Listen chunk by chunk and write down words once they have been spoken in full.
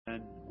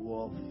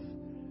Wolf.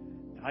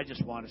 And I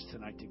just want us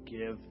tonight to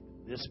give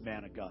this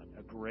man of God,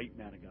 a great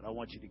man of God. I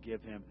want you to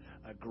give him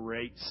a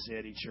great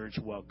City Church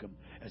welcome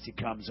as he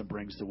comes and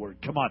brings the word.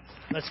 Come on,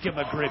 let's give him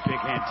a great big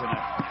hand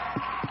tonight.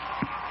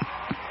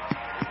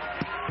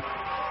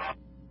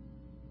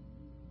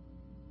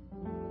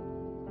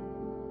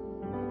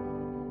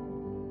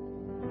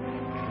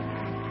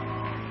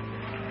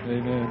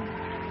 Amen.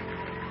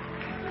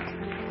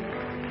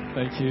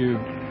 Thank you.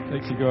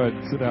 Thank you. Go ahead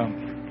and sit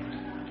down.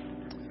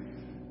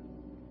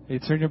 Hey,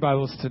 turn your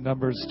Bibles to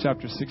Numbers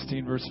chapter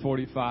 16, verse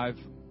 45.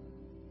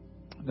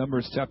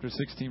 Numbers chapter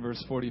 16,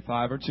 verse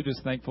 45. Aren't you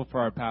just thankful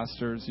for our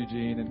pastors,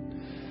 Eugene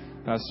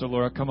and Pastor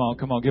Laura? Come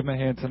on. Give them a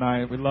hand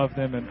tonight. We love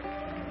them, and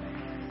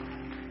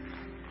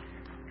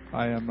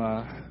I am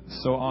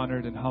so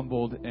honored and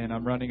humbled, and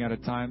I'm running out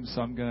of time,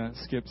 so I'm going to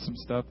skip some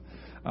stuff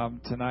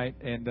tonight.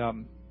 And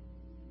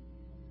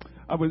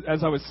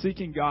as I was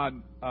seeking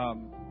God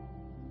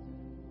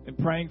and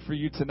praying for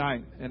you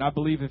tonight, and I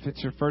believe if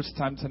it's your first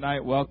time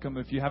tonight, welcome.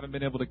 If you haven't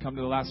been able to come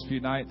to the last few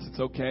nights, it's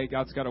okay.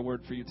 God's got a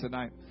word for you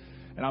tonight,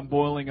 and I'm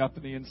boiling up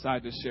in the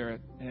inside to share it.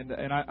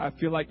 And I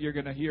feel like you're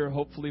going to hear,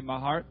 hopefully, my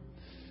heart.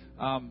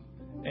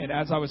 And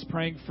as I was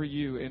praying for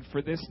you, and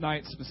for this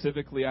night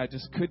specifically, I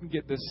just couldn't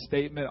get this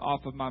statement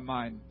off of my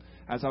mind.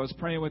 As I was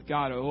praying with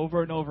God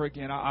over and over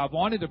again, I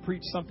wanted to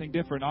preach something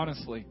different,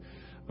 honestly.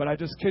 But I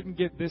just couldn't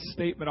get this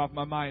statement off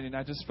my mind. And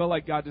I just felt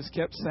like God just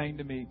kept saying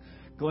to me,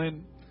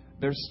 Glenn,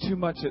 there's too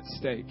much at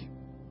stake.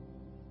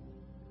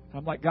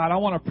 I'm like, God, I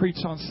want to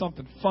preach on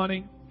something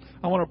funny.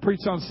 I want to preach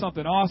on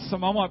something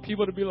awesome. I want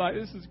people to be like,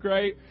 this is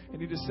great. And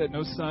he just said,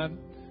 no, son,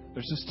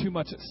 there's just too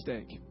much at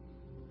stake.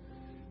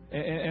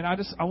 And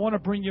I want to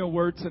bring you a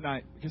word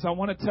tonight, because I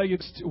want to tell you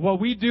what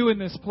we do in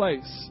this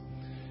place.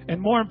 And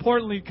more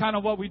importantly, kind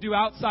of what we do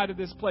outside of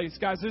this place.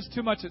 Guys, there's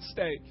too much at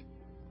stake.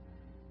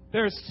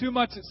 There's too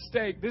much at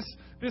stake. This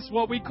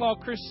what we call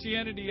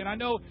Christianity. And I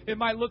know it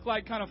might look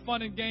like kind of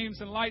fun and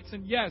games and lights.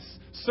 And yes,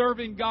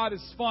 serving God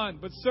is fun.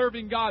 But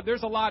serving God,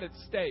 there's a lot at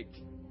stake.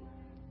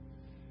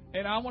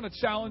 And I want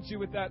to challenge you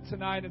with that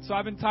tonight. And so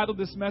I've entitled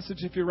this message,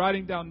 if you're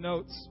writing down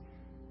notes.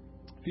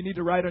 If you need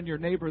to write on your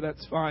neighbor,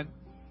 that's fine.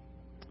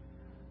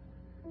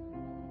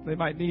 They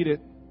might need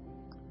it.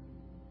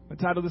 I've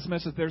entitled this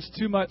message, There's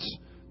Too Much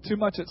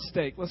at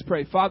stake. Let's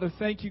pray. Father,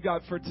 thank you,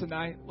 God, for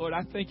tonight. Lord,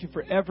 I thank you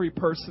for every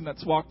person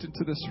that's walked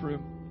into this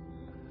room.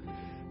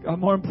 God,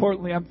 more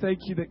importantly, I'm thank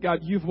you that, God,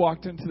 you've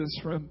walked into this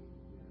room.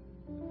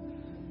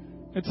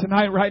 And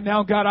tonight, right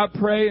now, God, I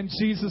pray in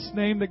Jesus'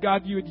 name that,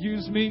 God, you would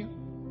use me.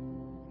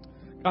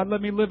 God,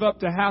 let me live up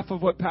to half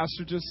of what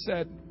Pastor just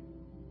said.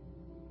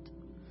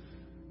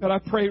 God, I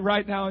pray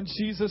right now in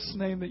Jesus'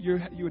 name that you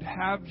would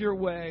have your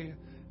way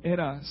in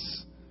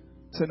us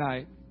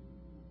tonight.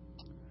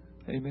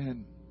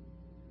 Amen.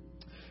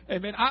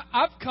 Amen.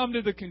 I've come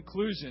to the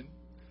conclusion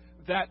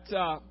that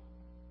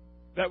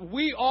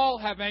we all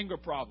have anger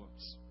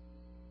problems.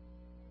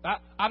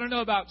 I don't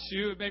know about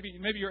you. Maybe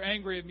you're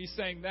angry at me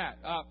saying that.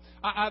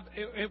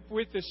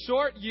 With the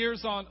short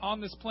years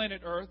on this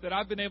planet Earth that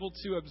I've been able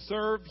to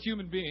observe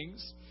human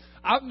beings,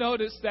 I've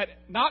noticed that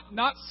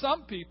not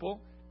some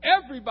people,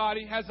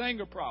 everybody has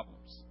anger problems.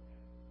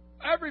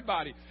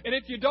 Everybody. And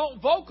if you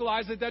don't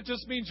vocalize it, that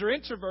just means you're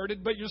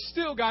introverted, but you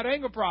still got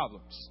anger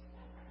problems.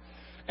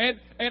 And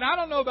I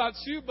don't know about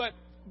you, but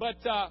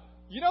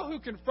you know who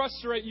can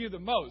frustrate you the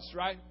most,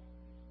 right?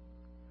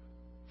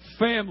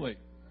 Family.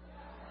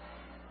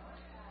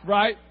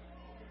 Right?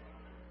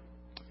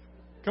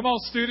 Come on,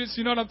 students,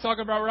 you know what I'm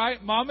talking about,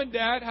 right? Mom and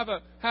dad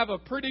have a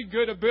pretty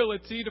good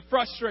ability to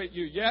frustrate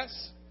you, yes?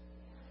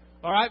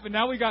 All right, but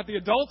now we got the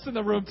adults in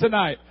the room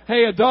tonight.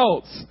 Hey,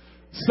 adults,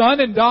 son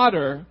and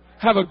daughter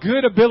have a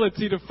good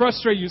ability to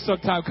frustrate you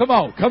sometimes. Come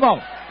on.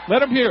 Let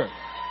them hear it.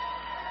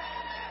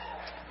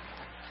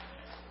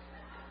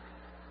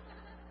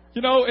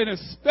 You know, and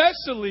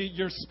especially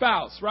your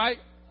spouse, right?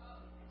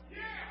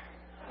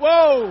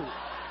 Whoa.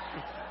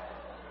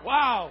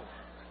 Wow.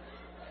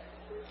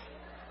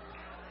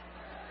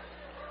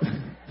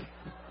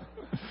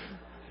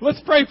 Let's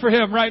pray for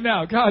him right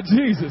now. God,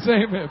 Jesus,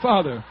 amen.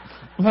 Father,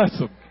 bless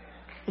him.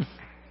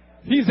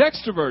 He's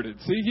extroverted.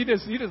 See, he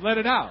just let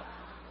it out.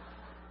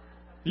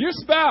 Your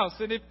spouse,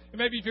 and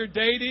maybe if you're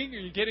dating or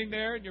you're getting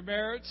there in your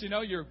marriage, you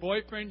know, your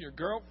boyfriend, your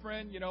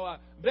girlfriend, you know,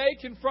 they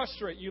can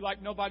frustrate you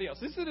like nobody else.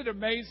 Isn't it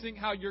amazing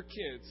how your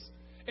kids,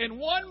 in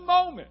one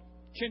moment,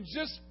 can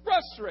just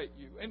frustrate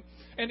you?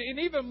 And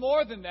even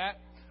more than that,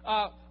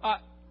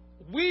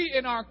 we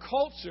in our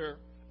culture,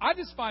 I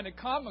just find it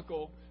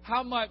comical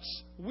how much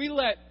we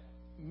let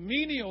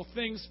menial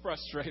things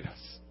frustrate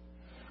us.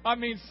 I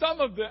mean,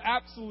 some of the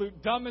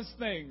absolute dumbest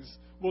things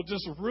will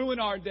just ruin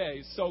our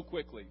days so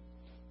quickly.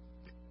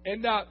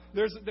 And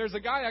there's a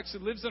guy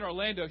actually lives in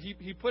Orlando.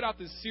 He put out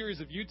this series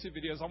of YouTube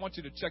videos. I want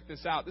you to check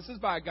this out. This is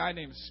by a guy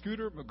named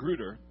Scooter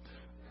Magruder.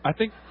 I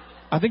think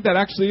that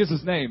actually is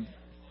his name.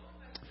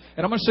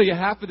 And I'm going to show you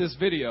half of this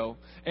video.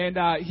 And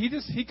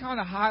he kind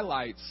of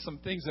highlights some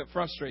things that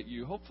frustrate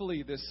you.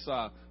 Hopefully this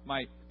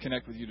might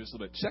connect with you just a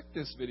little bit. Check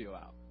this video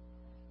out.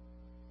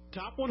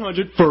 Top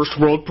 100 first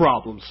world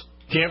problems.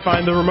 Can't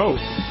find the remote.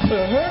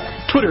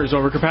 Twitter is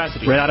over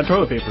capacity. Ran out of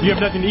toilet paper. You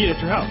have nothing to eat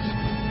at your house.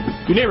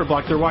 Your neighbor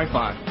blocked their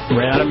Wi-Fi.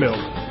 Ran out of milk.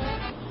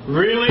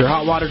 Really? Your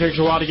hot water takes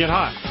a while to get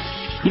hot.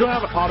 You don't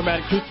have an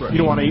automatic toothbrush. You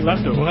don't want to eat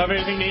leftovers. We'll have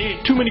anything to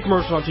eat. Too many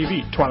commercials on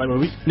TV. Twilight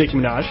movies, Nicki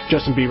Minaj,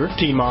 Justin Bieber,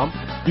 Teen Mom.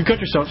 You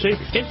cut yourself shaving.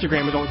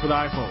 Instagram is only for the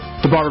iPhone.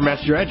 The barber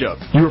messed your edge up.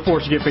 You were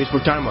forced to get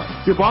Facebook timeline.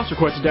 Your boss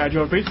requested to add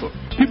you on Facebook.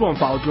 People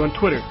unfollowed you on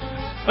Twitter.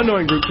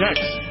 Annoying group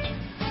texts.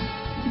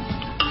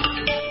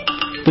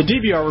 The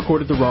DVR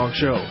recorded the wrong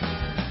show.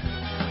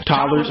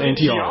 Toddlers and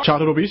TR.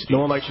 Childhood obesity.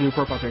 No one likes your new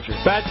profile picture.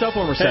 Bad cell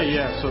phone reception. Hey,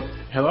 yeah, so,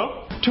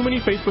 hello? Too many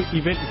Facebook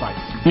event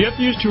invites. You have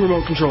to use 2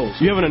 remote controls.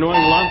 You have an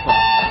annoying alarm clock.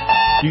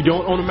 You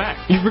don't own a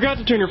Mac. You forgot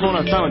to turn your phone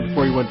on silent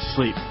before you went to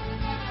sleep.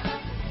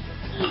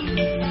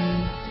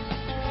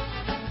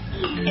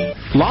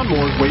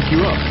 Lawnmowers wake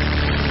you up.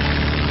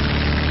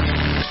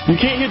 You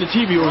can't hear the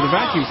TV or the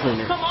vacuum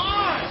cleaner. Come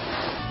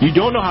on! You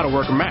don't know how to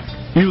work a Mac.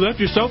 You left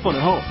your cell phone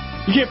at home.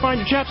 You can't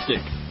find your chapstick.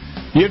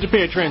 You have to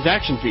pay a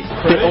transaction fee.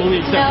 They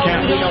only accept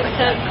cash. We don't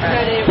accept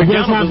credit. You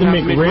guys have the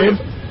McRib?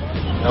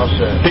 No,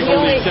 sir. They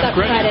only accept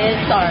credit.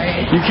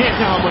 Sorry. You can't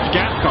tell how much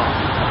gas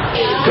costs.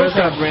 Those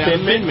have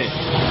Thin Mint.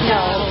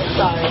 No,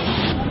 sorry.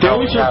 They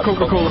only serve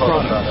Coca-Cola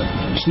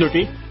products.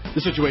 Snooki,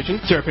 The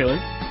Situation, Sarah Palin,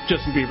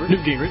 Justin Bieber,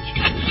 Newt Gingrich.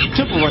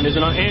 Temple Run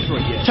isn't on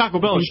Android yet.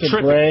 Taco Bell is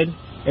tripping. The bread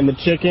and the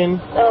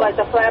chicken. Oh, like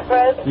the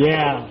flatbreads?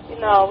 Yeah.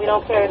 No, we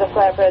don't carry the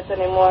flatbreads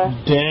anymore.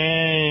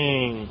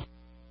 Dang.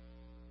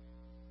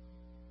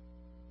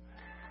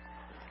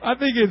 I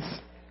think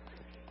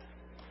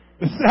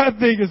the sad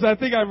thing is I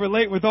think I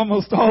relate with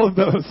almost all of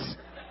those,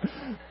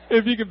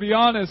 if you can be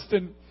honest.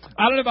 And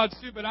I don't know about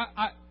you, but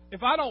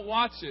if I don't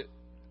watch it,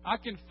 I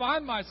can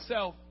find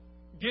myself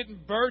getting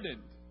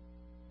burdened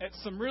at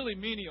some really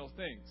menial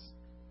things.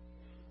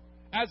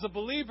 As a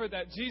believer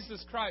that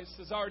Jesus Christ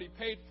has already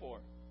paid for,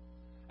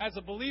 as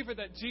a believer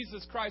that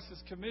Jesus Christ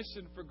has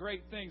commissioned for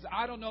great things,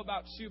 I don't know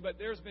about you, but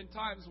there's been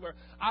times where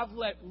I've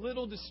let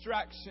little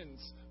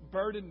distractions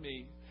burden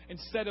me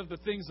instead of the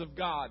things of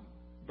God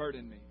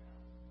burden me.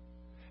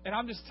 And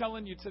I'm just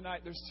telling you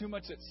tonight, there's too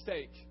much at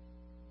stake.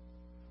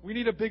 We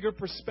need a bigger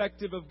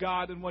perspective of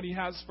God and what He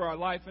has for our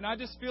life. And I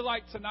just feel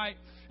like tonight,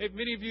 if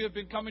many of you have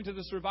been coming to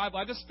this revival,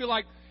 I just feel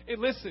like,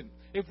 listen,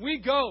 if we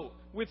go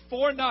with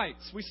 4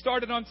 nights, we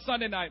started on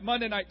Sunday night,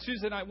 Monday night,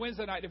 Tuesday night,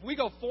 Wednesday night. If we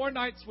go 4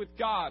 nights with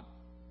God,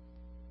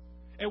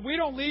 and we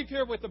don't leave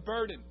here with a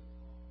burden,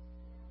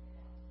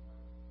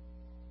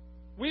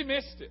 we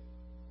missed it.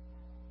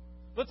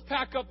 Let's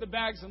pack up the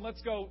bags and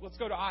let's go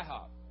to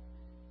IHOP.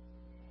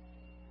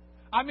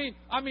 I mean,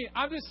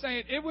 I'm just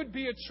saying it would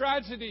be a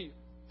tragedy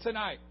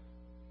tonight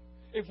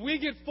if we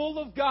get full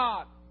of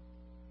God,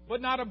 but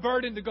not a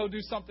burden to go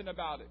do something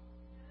about it.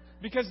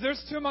 Because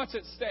there's too much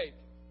at stake.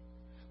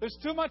 There's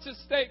too much at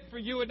stake for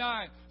you and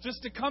I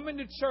just to come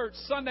into church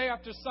Sunday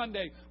after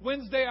Sunday,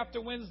 Wednesday after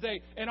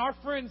Wednesday, and our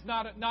friends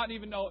not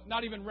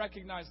even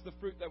recognize the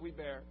fruit that we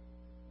bear.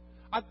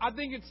 I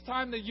think it's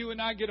time that you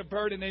and I get a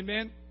burden,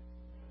 amen?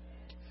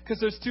 Because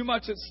there's too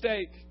much at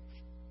stake.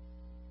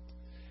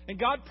 And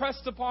God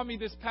pressed upon me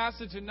this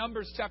passage in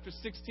Numbers chapter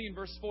 16,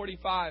 verse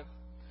 45.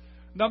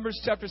 Numbers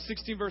chapter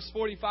 16, verse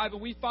 45.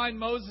 And we find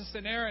Moses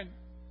and Aaron,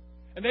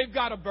 and they've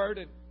got a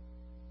burden.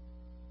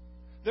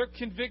 They're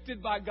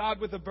convicted by God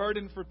with a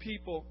burden for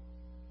people.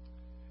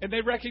 And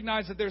they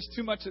recognize that there's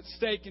too much at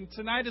stake. And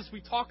tonight as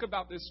we talk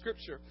about this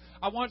scripture,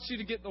 I want you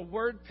to get the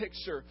word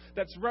picture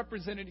that's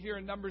represented here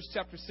in Numbers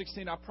chapter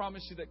 16. I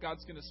promise you that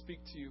God's going to speak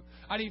to you.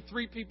 I need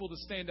 3 people to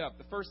stand up.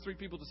 The first 3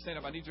 people to stand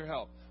up. I need your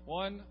help.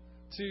 1,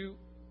 2,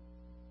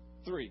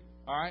 3.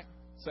 All right?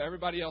 So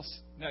everybody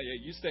else, no, yeah,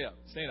 you stay up.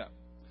 Stand up.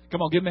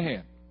 Come on, give them a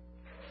hand.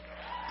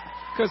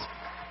 Because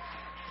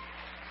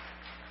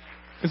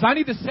I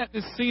need to set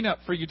this scene up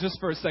for you just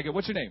for a second.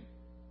 What's your name?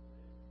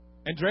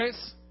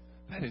 Andreas?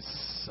 That is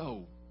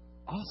so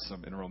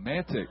awesome and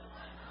romantic.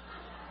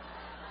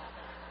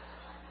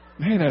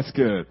 Man, that's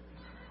good.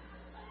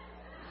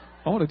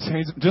 I want to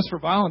change, just for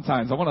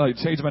Valentine's, I want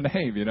to change my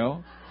name, you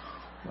know.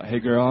 Like, hey,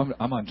 girl,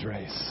 I'm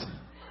Andres.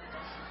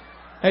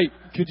 Hey,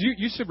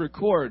 you should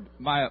record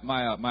my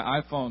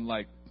iPhone,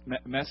 like,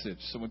 message.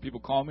 So when people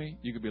call me,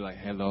 you could be like,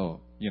 hello,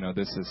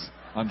 this is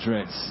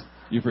Andres.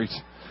 You've reached.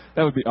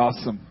 That would be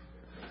awesome.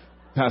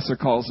 Pastor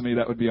calls me,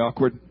 that would be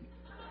awkward.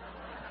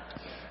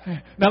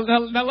 Now,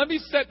 let me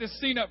set this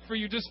scene up for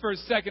you just for a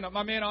second.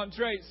 My man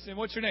Andres, and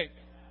what's your name?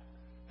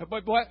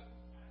 What?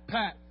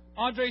 Pat.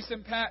 Andres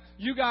and Pat,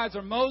 you guys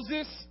are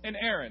Moses and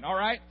Aaron, all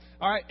right?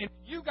 All right, and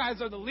you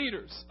guys are the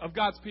leaders of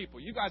God's people.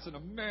 You guys are the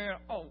man.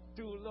 Oh,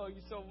 dude, love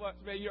you so much,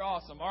 man. You're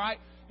awesome, all right?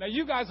 Now,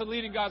 you guys are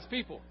leading God's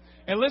people.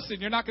 And listen,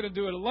 you're not going to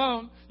do it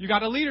alone. You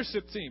got a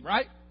leadership team,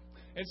 right?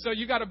 And so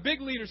you got a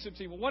big leadership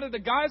team. Well, one of the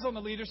guys on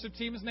the leadership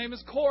team, his name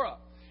is Korah.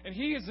 And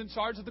he is in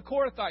charge of the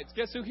Korathites.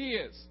 Guess who he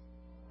is?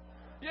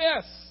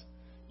 Yes.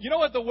 You know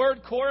what the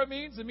word Korah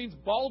means? It means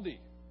baldy.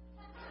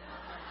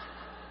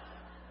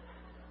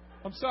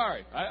 I'm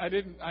sorry.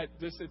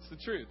 It's the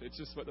truth. It's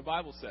just what the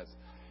Bible says.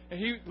 And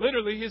he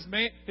literally, his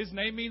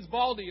name means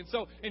baldy.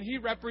 And he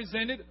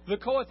represented the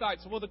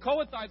Kohathites. Well, the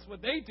Kohathites,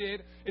 what they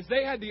did is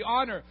they had the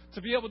honor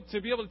to be able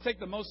to take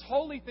the most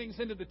holy things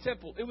into the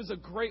temple. It was a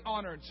great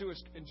honor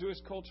in Jewish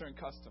culture and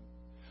custom.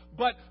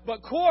 But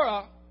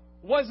Korah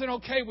wasn't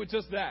okay with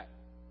just that.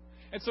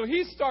 And so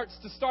he starts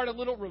a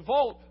little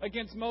revolt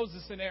against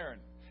Moses and Aaron.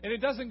 And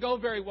it doesn't go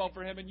very well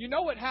for him. And you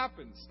know what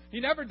happens? He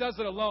never does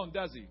it alone,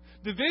 does he?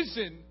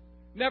 Division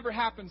never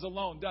happens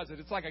alone, does it?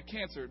 It's like a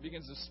cancer. It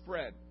begins to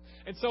spread.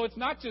 And so it's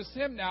not just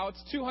him now.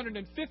 It's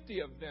 250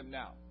 of them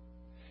now.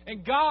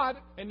 And God,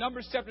 in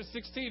Numbers chapter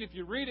 16, if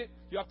you read it,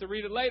 you have to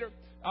read it later.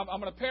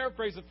 I'm going to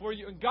paraphrase it for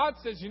you. And God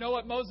says, you know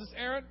what, Moses,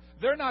 Aaron?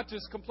 They're not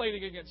just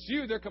complaining against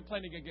you. They're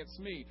complaining against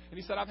me. And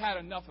he said, I've had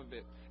enough of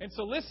it. And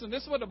so listen,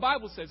 this is what the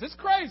Bible says. It's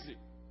crazy.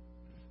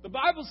 The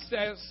Bible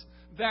says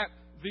that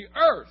the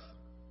earth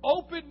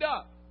opened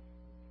up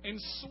and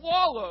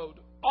swallowed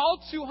all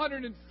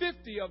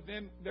 250 of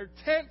them, their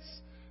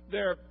tents,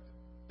 their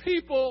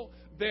people,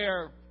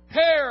 their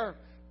hair,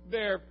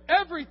 their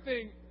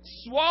everything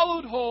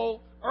swallowed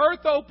whole.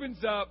 Earth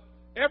opens up.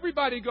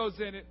 Everybody goes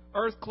in it.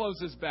 Earth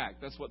closes back.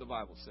 That's what the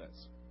Bible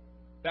says.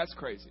 That's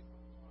crazy.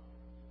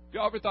 If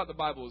you ever thought the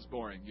Bible was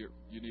boring,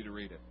 you need to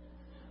read it.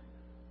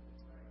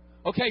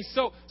 Okay,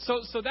 so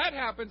that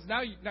happens.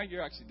 Now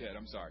you're actually dead.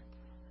 I'm sorry.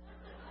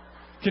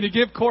 Can you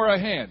give Korah a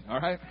hand? All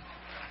right.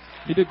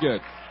 He did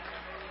good.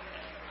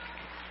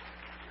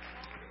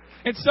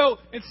 And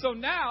so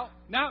now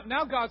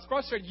God's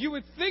frustrated. You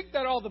would think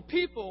that all the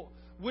people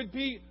would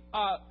be,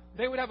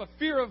 they would have a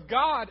fear of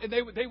God and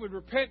they would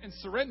repent and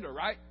surrender,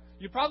 right?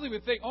 You probably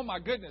would think, oh my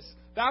goodness,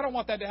 I don't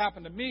want that to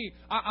happen to me.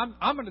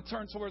 I'm going to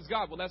turn towards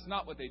God. Well, that's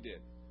not what they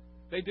did.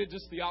 They did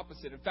just the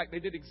opposite. In fact, they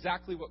did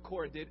exactly what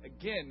Korah did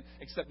again,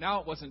 except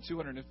now it wasn't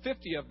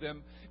 250 of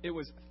them. It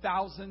was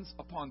thousands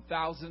upon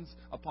thousands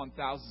upon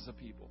thousands of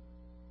people.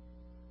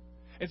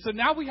 And so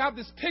now we have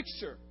this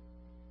picture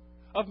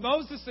of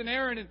Moses and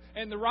Aaron,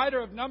 and the writer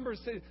of Numbers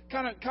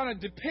kind of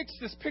depicts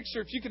this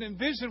picture, if you can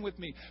envision with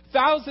me,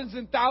 thousands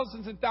and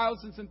thousands and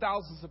thousands and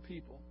thousands of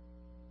people.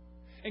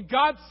 And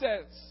God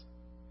says,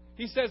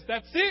 He says,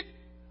 that's it.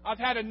 I've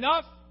had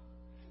enough.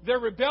 Their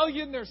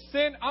rebellion, their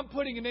sin, I'm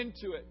putting an end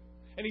to it.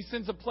 And He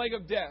sends a plague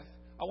of death.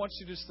 I want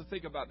you just to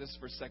think about this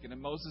for a second.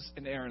 And Moses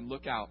and Aaron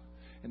look out,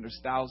 and there's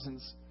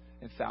thousands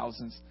and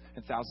thousands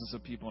and thousands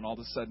of people. And all of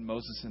a sudden,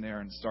 Moses and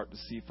Aaron start to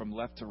see from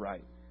left to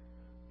right.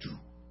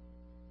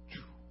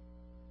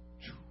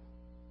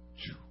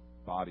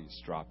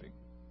 Bodies dropping.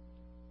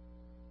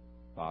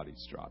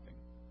 Bodies dropping.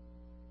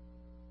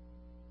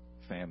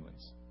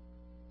 Families.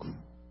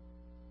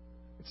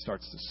 It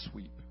starts to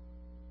sweep.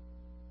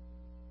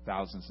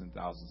 Thousands and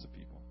thousands of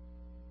people.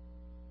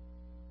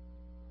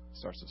 It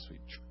starts to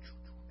sweep.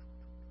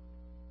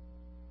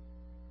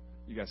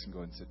 You guys can go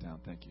ahead and sit down.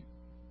 Thank you.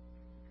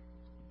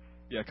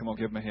 Yeah, come on,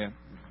 give them a hand.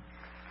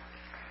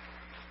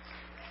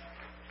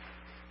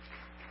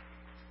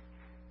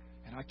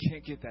 And I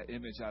can't get that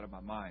image out of my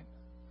mind.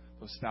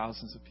 Those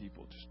thousands of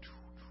people just,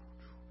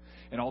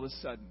 and all of a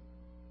sudden,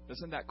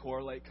 doesn't that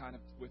correlate kind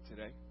of with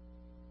today?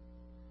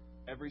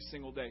 Every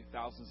single day,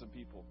 thousands of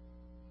people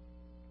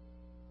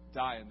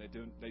die and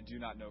they do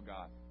not know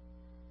God.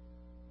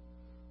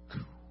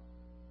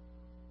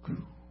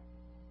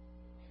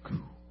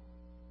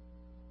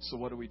 So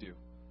what do we do?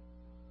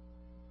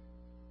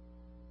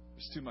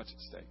 There's too much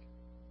at stake.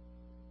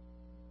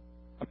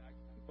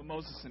 But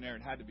Moses and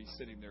Aaron had to be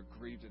sitting there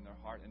grieved in their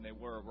heart, and they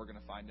were. We're going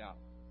to find out.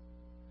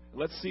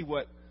 Let's see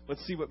what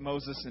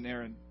Moses and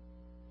Aaron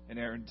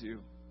do.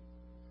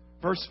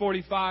 Verse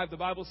 45, the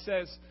Bible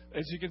says,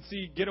 as you can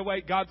see, get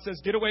away. God says,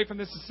 get away from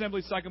this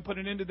assembly so I can put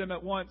an end to them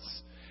at once.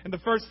 And the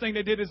first thing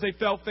they did is they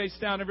fell face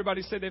down.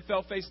 Everybody say they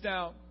fell face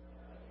down.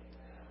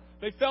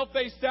 They fell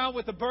face down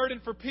with a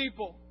burden for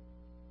people.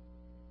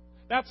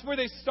 That's where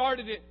they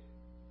started it.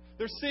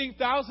 They're seeing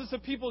thousands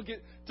of people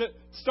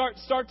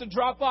start to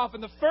drop off.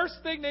 And the first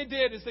thing they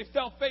did is they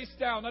fell face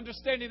down,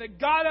 understanding that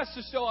God has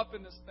to show up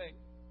in this thing.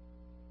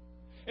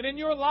 And in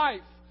your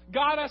life,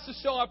 God has to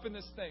show up in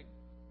this thing.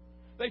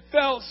 They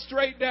fell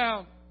straight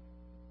down.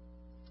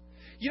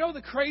 You know,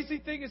 the crazy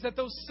thing is that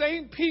those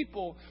same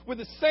people were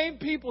the same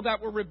people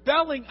that were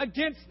rebelling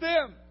against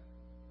them.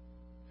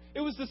 It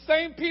was the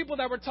same people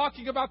that were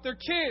talking about their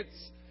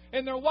kids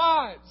and their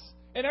wives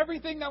and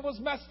everything that was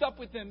messed up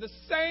with them. The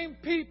same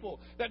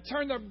people that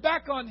turned their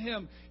back on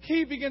Him.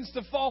 He begins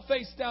to fall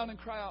face down and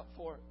cry out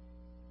for it.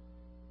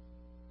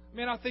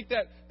 Man, I think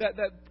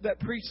that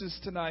preaches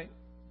tonight.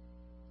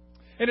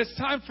 And it's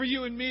time for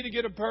you and me to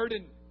get a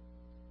burden.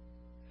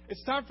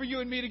 It's time for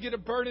you and me to get a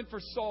burden for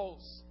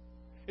souls.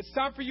 It's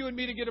time for you and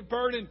me to get a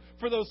burden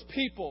for those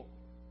people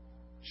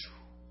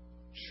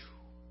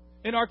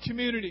in our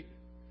community,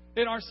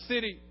 in our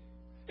city,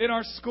 in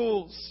our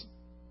schools.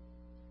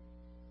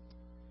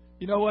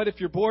 You know what? If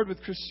you're bored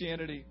with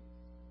Christianity,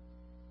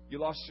 you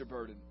lost your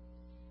burden.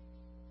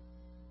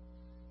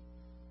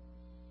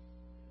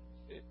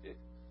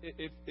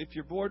 If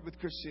you're bored with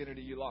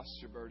Christianity, you lost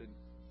your burden.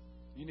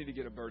 You need to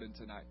get a burden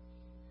tonight.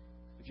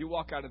 If you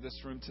walk out of this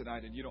room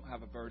tonight and you don't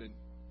have a burden,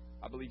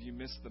 I believe you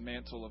missed the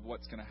mantle of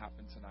what's going to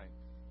happen tonight.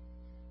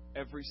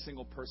 Every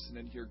single person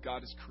in here,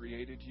 God has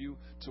created you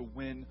to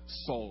win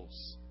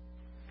souls.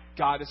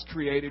 God has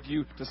created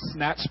you to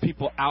snatch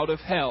people out of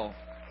hell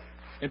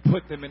and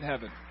put them in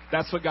heaven.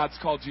 That's what God's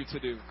called you to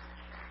do.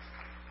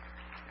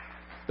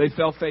 They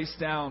fell face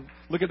down.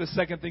 Look at the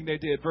second thing they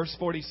did. Verse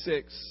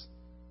 46.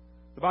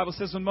 The Bible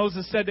says when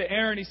Moses said to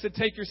Aaron, he said,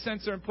 take your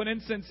censer and put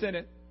incense in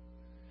it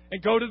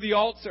and go to the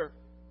altar.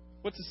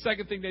 What's the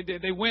second thing they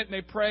did? They went and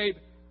they prayed.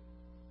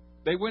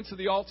 They went to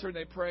the altar and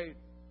they prayed.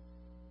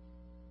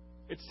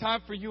 It's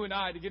time for you and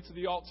I to get to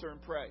the altar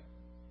and pray.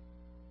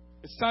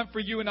 It's time for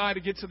you and I to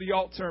get to the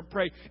altar and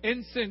pray.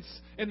 Incense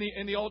in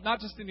the old, not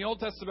just in the Old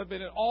Testament,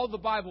 but in all the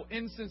Bible,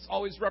 incense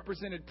always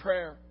represented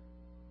prayer.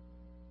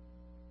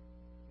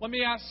 Let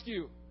me ask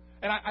you,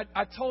 and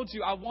I told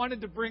you I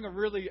wanted to bring a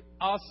really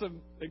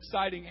awesome,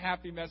 exciting,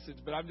 happy message,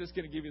 but I'm just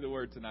going to give you the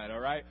word tonight, all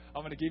right?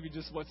 I'm going to give you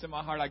just what's in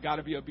my heart. I got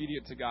to be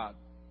obedient to God.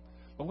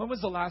 But when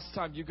was the last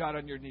time you got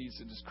on your knees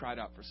and just cried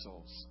out for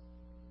souls?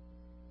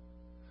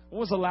 When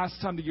was the last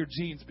time that your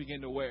jeans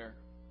began to wear?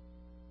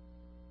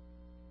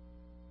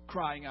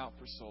 Crying out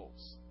for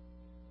souls.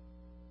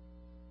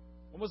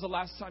 When was the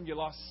last time you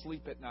lost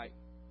sleep at night?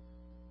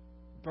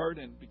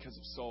 Burdened because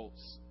of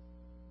souls.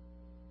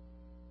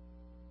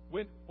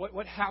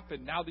 What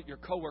happened now that your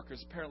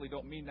coworkers apparently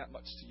don't mean that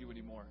much to you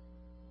anymore?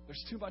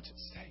 There's too much at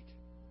stake.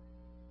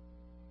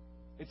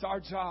 It's our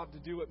job to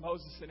do what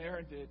Moses and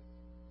Aaron did,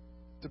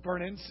 to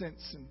burn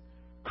incense and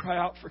cry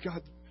out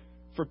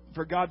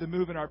for God to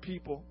move in our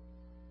people.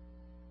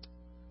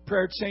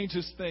 Prayer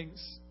changes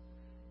things.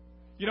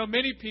 You know,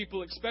 many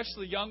people,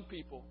 especially young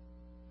people,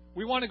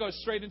 we want to go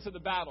straight into the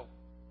battle,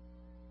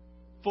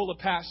 full of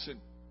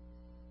passion.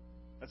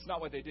 That's not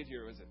what they did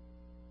here, is it?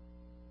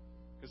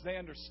 Because they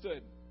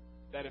understood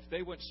that if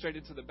they went straight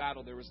into the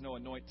battle, there was no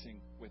anointing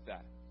with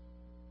that.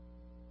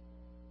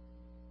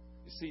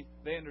 You see,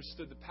 they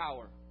understood the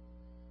power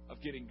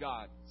of getting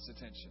God's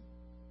attention.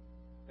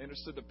 They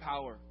understood the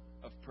power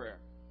of prayer.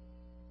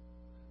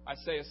 I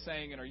say a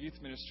saying in our youth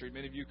ministry.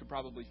 Many of you could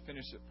probably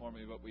finish it for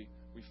me, but we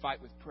fight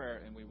with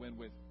prayer and we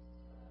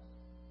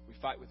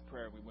fight with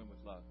prayer and we win with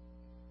love.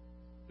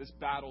 This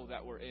battle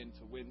that we're in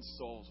to win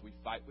souls, we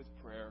fight with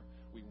prayer,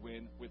 we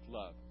win with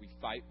love. We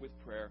fight with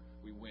prayer,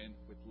 we win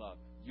with love.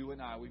 You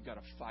and I, we've got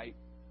to fight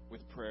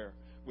with prayer,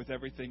 with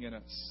everything in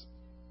us.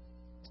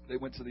 They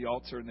went to the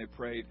altar and they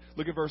prayed.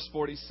 Look at verse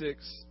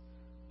 46.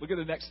 Look at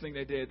the next thing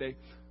they did.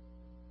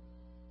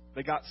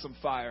 They got some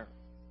fire.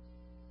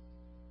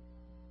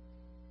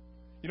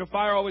 You know,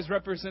 fire always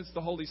represents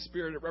the Holy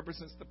Spirit. It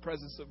represents the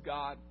presence of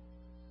God.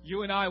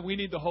 You and I, we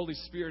need the Holy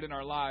Spirit in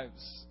our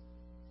lives.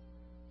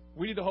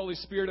 We need the Holy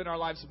Spirit in our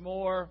lives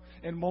more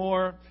and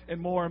more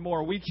and more and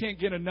more. We can't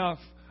get enough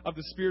of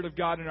the Spirit of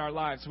God in our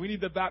lives. We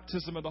need the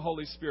baptism of the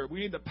Holy Spirit.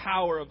 We need the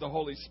power of the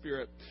Holy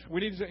Spirit.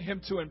 We need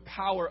Him to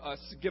empower us,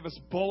 to give us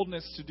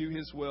boldness to do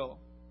His will.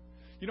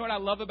 You know what I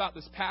love about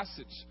this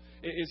passage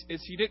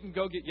is He didn't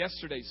go get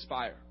yesterday's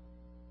fire.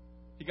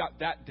 He got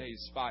that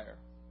day's fire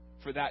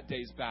for that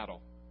day's battle.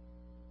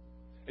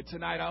 And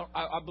tonight,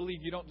 I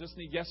believe you don't just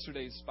need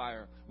yesterday's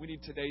fire. We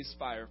need today's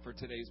fire for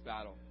today's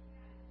battle.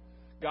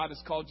 God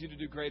has called you to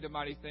do great and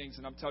mighty things,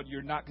 and I'm telling you,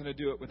 you're not going to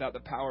do it without the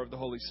power of the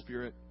Holy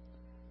Spirit.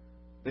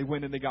 They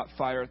went and they got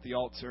fire at the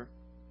altar.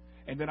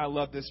 And then I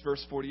love this,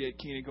 verse 48.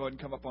 Keenan, go ahead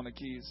and come up on the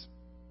keys.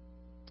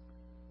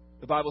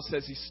 The Bible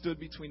says He stood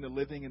between the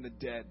living and the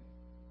dead.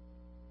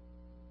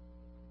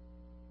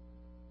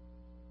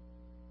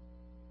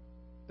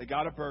 They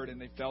got a burden.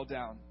 They fell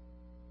down.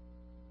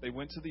 They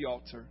went to the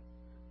altar.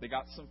 They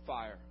got some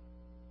fire.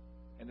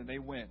 And then they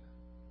went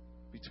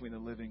between the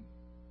living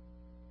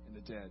and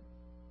the dead.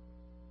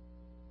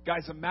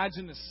 Guys,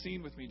 imagine this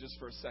scene with me just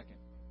for a second.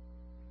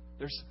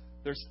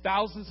 There's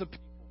thousands of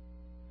people.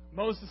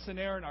 Moses and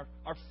Aaron are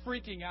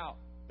freaking out.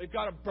 They've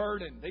got a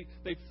burden.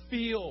 They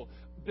feel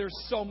there's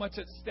so much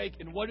at stake.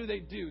 And what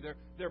do?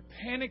 They're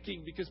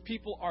panicking because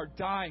people are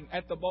dying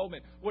at the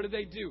moment. What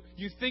do?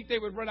 You think they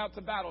would run out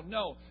to battle.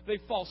 No, they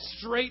fall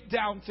straight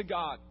down to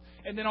God.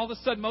 And then all of a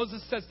sudden Moses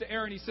says to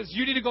Aaron, he says,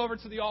 you need to go over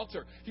to the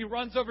altar. He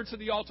runs over to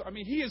the altar. I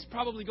mean, he is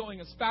probably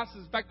going as fast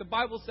as, in fact, the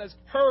Bible says,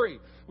 hurry.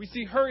 We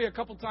see hurry a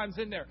couple times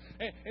in there.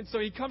 And so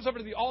he comes over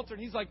to the altar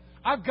and he's like,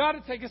 I've got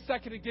to take a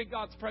second to get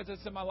God's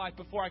presence in my life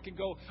before I can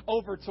go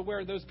over to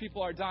where those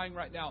people are dying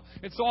right now.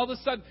 And so all of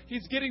a sudden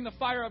he's getting the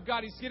fire of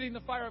God. He's getting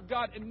the fire of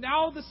God. And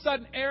now all of a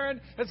sudden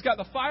Aaron has got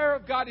the fire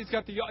of God.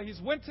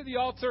 He's went to the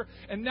altar.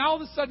 And now all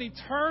of a sudden he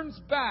turns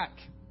back.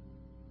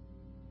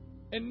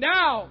 And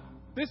now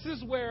this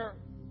is where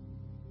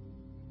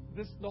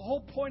the whole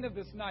point of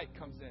this night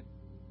comes in.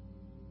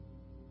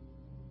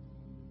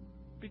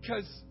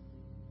 Because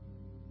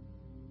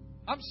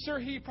I'm sure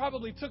he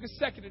probably took a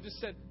second and just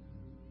said,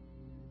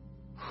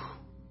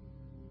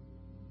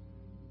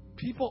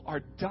 people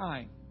are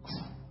dying.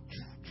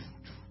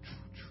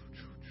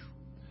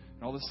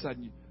 And all of a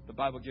sudden, the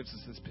Bible gives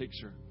us this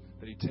picture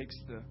that He takes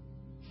the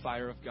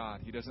fire of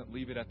God. He doesn't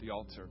leave it at the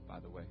altar,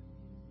 by the way.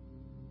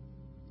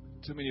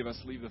 Too many of us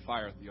leave the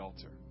fire at the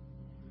altar.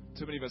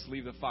 Too many of us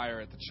leave the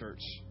fire at the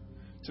church.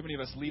 Too many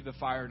of us leave the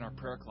fire in our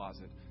prayer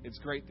closet. It's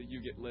great that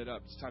you get lit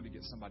up. It's time to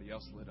get somebody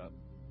else lit up.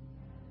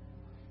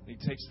 And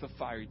he takes the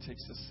fire, he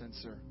takes the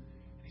censer,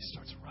 and he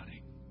starts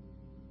running.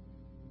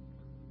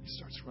 He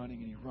starts running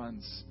and he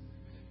runs.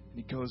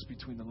 And he goes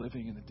between the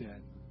living and the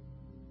dead.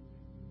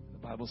 The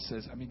Bible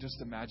says,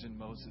 just imagine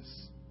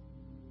Moses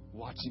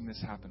watching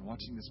this happen,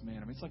 watching this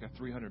man. It's like a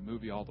 300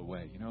 movie all the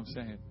way. You know what I'm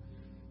saying?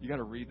 You got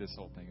to read this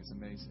whole thing. It's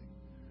amazing.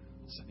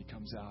 All of a sudden he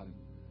comes out and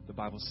the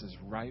Bible says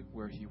right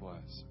where he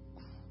was,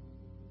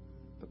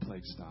 the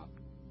plague stopped.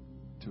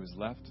 To his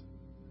left,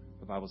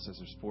 the Bible says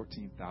there's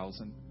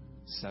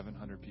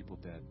 14,700 people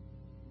dead.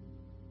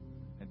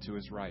 And to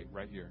his right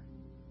here,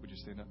 would you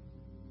stand up?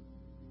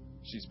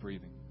 She's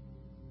breathing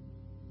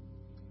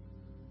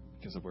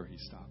because of where he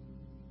stopped.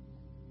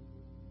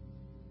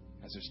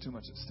 As there's too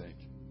much at stake.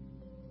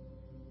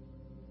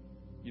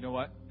 You know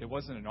what? It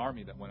wasn't an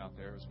army that went out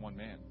there. It was one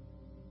man.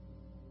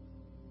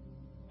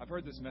 I've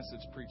heard this message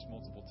preached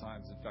multiple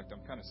times. In fact,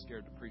 I'm kind of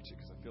scared to preach it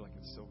because I feel like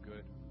it's so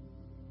good.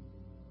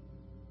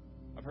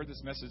 I've heard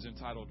this message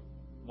entitled,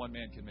 One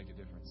Man Can Make a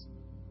Difference.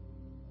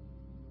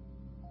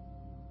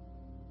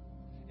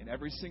 And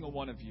every single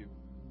one of you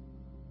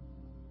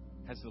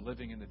has the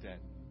living and the dead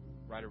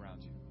right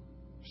around you.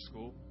 Your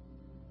school,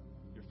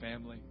 your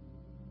family,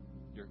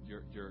 your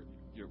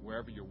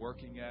wherever you're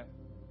working at,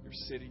 your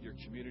city, your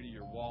community,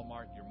 your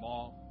Walmart, your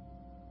mall,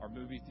 our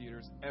movie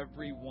theaters.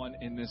 Everyone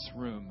in this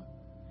room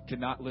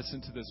cannot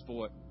listen to this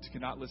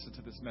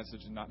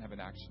message and not have an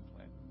action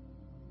plan.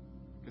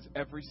 Because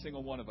every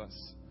single one of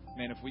us,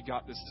 man, if we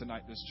got this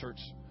tonight, this church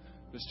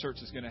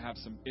is going to have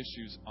some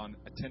issues on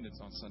attendance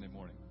on Sunday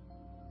morning.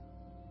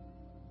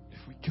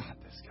 If we got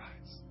this,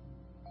 guys.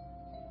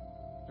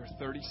 There are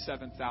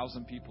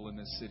 37,000 people in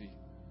this city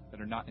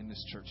that are not in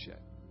this church yet.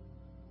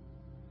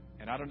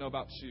 And I don't know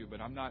about you,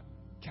 but I'm not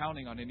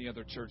counting on any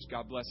other church.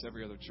 God bless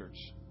every other church.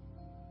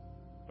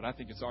 But I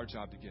think it's our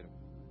job to get them.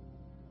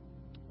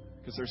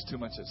 Because there's too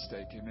much at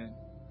stake. Amen.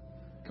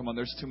 Come on,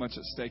 there's too much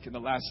at stake. And the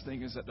last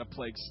thing is that the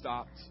plague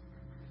stopped.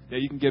 Yeah,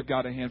 you can give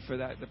God a hand for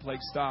that. The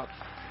plague stopped.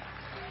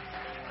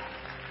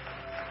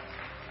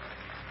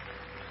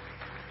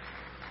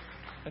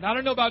 And I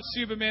don't know about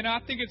you, but man, I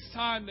think it's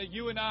time that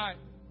you and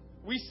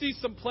we see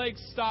some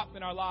plagues stop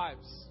in our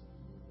lives.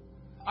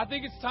 I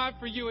think it's time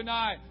for you and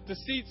I to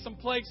see some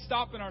plagues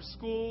stop in our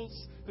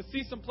schools, to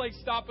see some plagues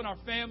stop in our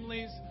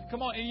families.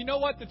 Come on. And you know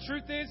what the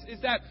truth is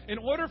that in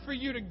order for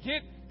you to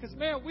get, because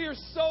man, we are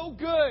so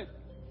good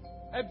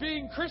at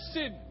being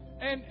Christian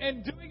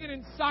and doing it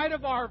inside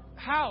of our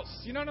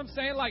house. You know what I'm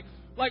saying? Like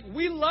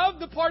we love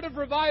the part of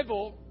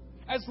revival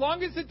as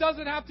long as it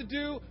doesn't have to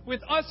do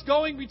with us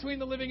going between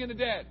the living and the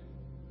dead.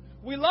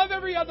 We love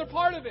every other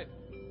part of it.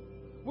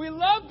 We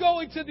love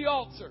going to the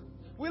altar.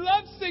 We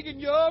love singing,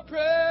 your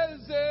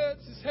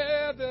presence is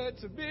heaven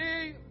to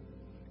me.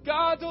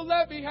 God, don't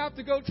let me have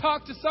to go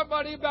talk to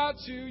somebody about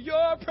you.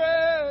 Your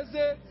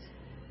presence.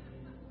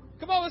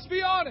 Come on, let's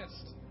be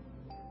honest.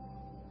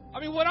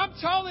 What I'm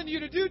telling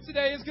you to do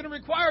today is going to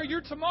require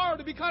your tomorrow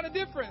to be kind of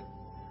different.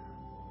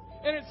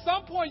 And at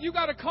some point, you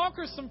got to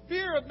conquer some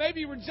fear of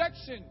maybe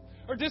rejection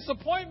or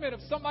disappointment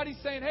of somebody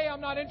saying, hey, I'm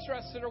not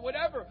interested or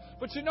whatever.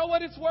 But you know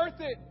what? It's worth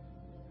it.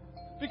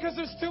 Because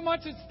there's too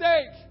much at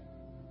stake.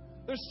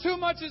 There's too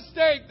much at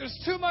stake. There's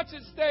too much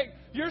at stake.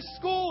 Your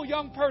school,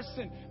 young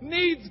person,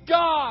 needs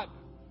God.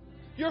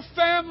 Your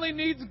family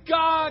needs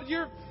God.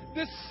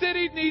 This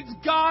city needs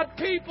God.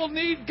 People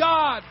need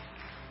God.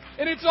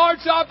 And it's our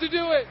job to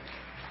do it.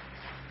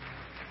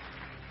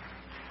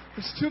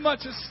 There's too much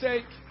at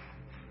stake.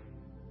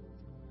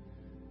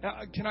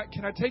 Now, can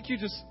I take you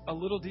just a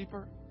little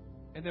deeper?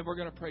 And then we're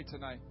going to pray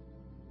tonight.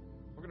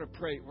 We're going to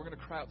pray. We're going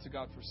to cry out to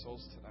God for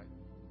souls tonight.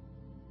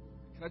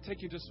 Can I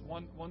take you just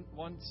one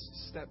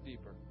step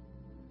deeper?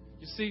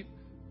 You see,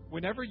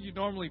 whenever you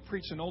normally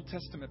preach an Old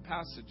Testament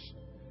passage,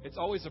 it's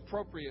always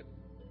appropriate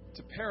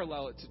to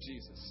parallel it to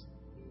Jesus.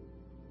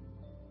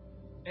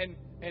 And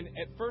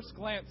at first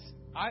glance,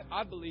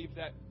 I believe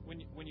that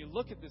when you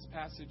look at this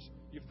passage,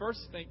 you first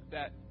think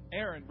that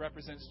Aaron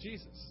represents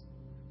Jesus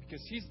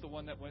because he's the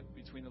one that went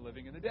between the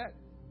living and the dead.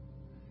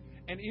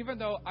 And even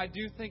though I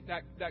do think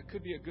that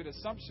could be a good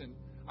assumption,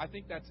 I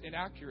think that's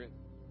inaccurate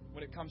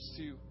when it comes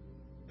to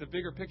the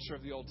bigger picture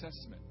of the Old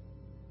Testament.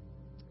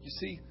 You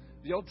see,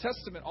 the Old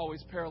Testament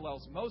always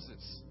parallels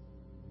Moses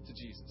to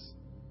Jesus,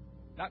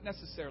 not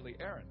necessarily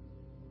Aaron.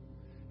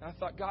 And I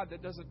thought, God,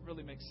 that doesn't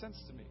really make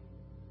sense to me.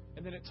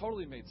 And then it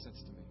totally made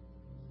sense to me.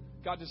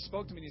 God just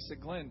spoke to me and he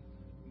said, Glenn,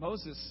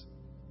 Moses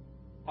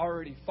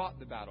already fought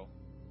the battle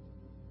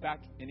back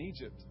in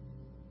Egypt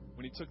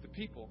when he took the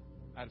people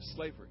out of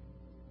slavery.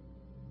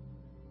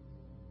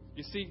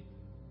 You see,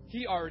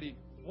 he already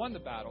won the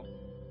battle.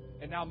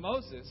 And now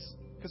Moses,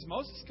 because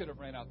Moses could have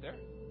ran out there,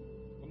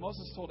 but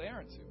Moses told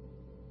Aaron to.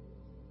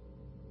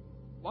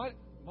 What?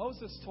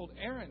 Moses told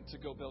Aaron to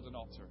go build an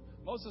altar.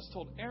 Moses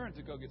told Aaron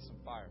to go get some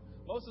fire.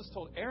 Moses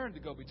told Aaron to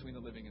go between the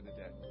living and the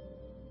dead.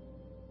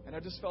 And I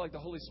just felt like the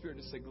Holy Spirit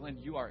just said, Glenn,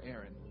 you are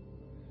Aaron,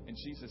 and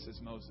Jesus is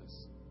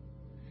Moses.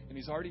 And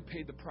he's already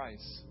paid the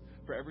price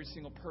for every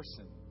single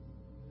person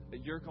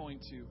that you're going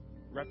to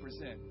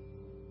represent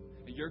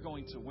and you're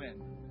going to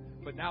win.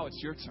 But now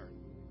it's your turn.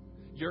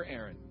 You're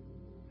Aaron.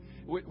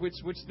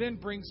 Which then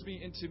brings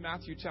me into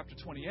Matthew chapter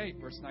 28,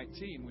 verse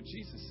 19, when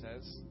Jesus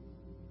says,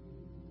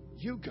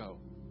 you go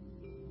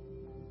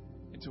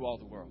into all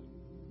the world.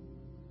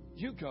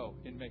 You go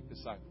and make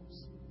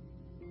disciples.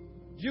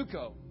 You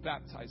go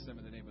baptize them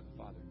in the name of the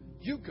Father.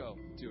 You go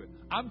do it.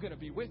 I'm going to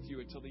be with you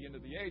until the end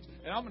of the age,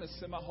 and I'm going to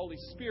send my Holy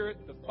Spirit,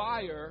 the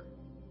fire,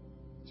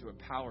 to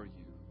empower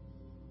you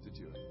to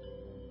do it.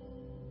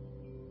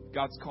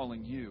 God's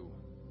calling you,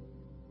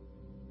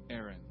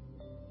 Aaron,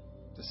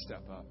 to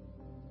step up.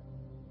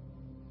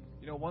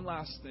 You know, one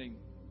last thing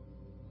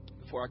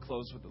before I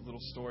close with a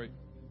little story.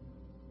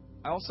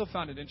 I also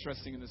found it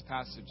interesting in this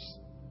passage.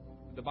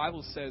 The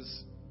Bible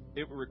says,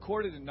 it was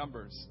recorded in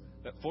Numbers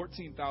that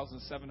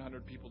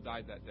 14,700 people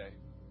died that day.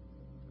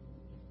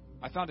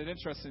 I found it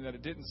interesting that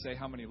it didn't say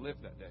how many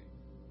lived that day.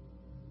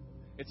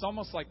 It's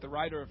almost like the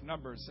writer of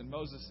Numbers and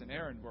Moses and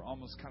Aaron were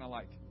almost kind of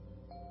like,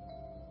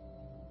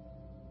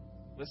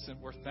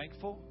 listen, we're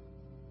thankful,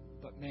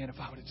 but man, if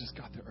I would have just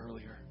got there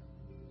earlier,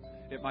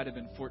 it might have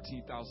been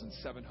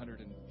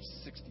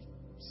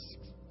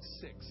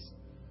 14,766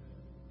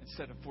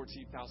 instead of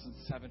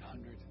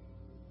 14,700.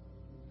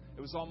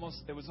 It was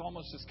almost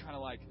just kind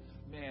of like,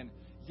 man,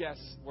 yes,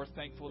 we're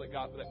thankful that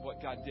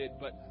what God did,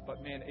 but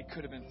man, it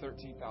could have been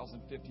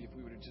 13,050 if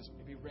we would have just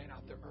maybe ran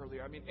out there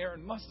earlier. I mean,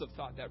 Aaron must have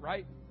thought that,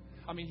 right?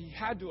 I mean, he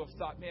had to have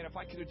thought, man, if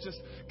I could have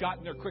just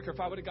gotten there quicker, if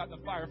I would have gotten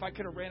the fire, if I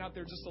could have ran out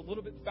there just a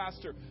little bit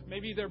faster,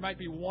 maybe there might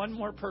be one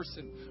more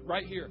person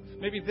right here.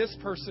 Maybe this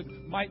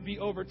person might be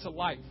over to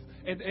life.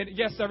 And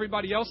yes,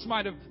 everybody else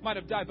might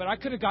have died, but I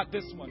could have got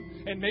this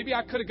one. And maybe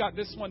I could have got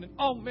this one. And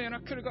oh man, I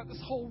could have got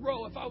this whole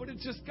row if I would have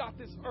just got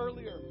this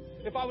earlier.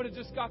 If I would have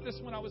just got this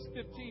when I was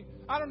 15.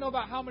 I don't know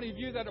about how many of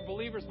you that are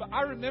believers, but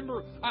I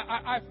remember,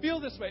 I feel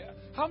this way.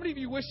 How many of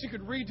you wish you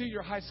could redo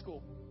your high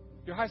school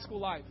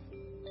life?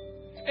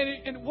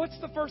 And what's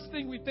the first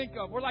thing we think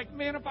of? We're like,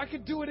 man, if I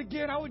could do it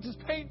again, I would just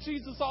paint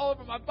Jesus all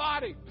over my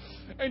body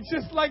and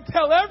just like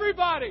tell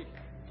everybody.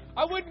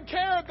 I wouldn't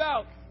care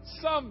about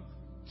some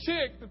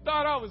chick that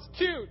thought I was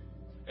cute,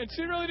 and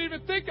she really didn't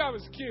even think I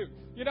was cute,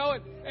 you know.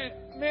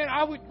 And man,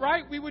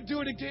 we would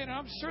do it again. And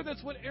I'm sure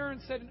that's what Aaron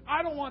said. And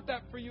I don't want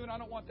that for you, and I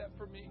don't want that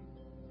for me,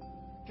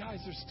 guys.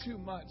 There's too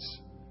much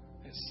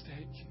at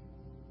stake.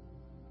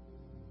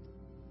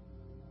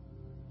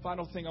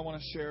 Final thing I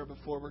want to share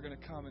before we're going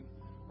to come and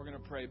we're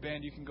going to pray.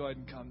 Band, you can go ahead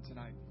and come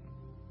tonight.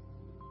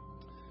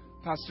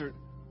 Pastor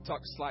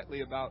talked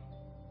slightly about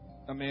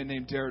a man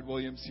named Darren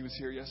Williams. He was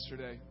here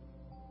yesterday,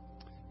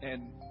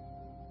 and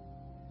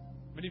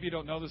many of you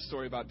don't know the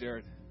story about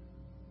Darren.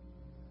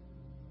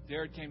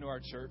 Darren came to our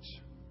church,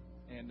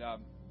 and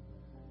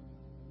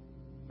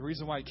the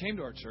reason why he came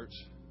to our church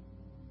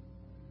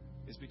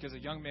is because a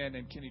young man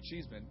named Kenny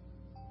Cheeseman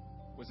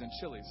was in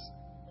Chili's.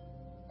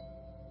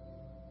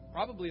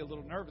 Probably a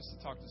little nervous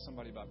to talk to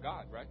somebody about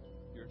God, right?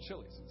 You're at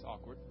Chili's. It's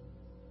awkward.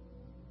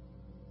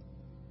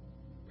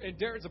 And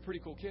Darren's a pretty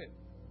cool kid.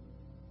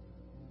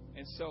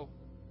 And so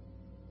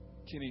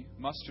Kenny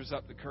musters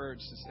up the courage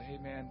to say, hey,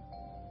 man,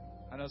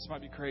 I know this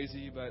might be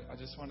crazy, but I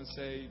just want to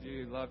say,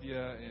 dude, love you,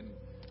 and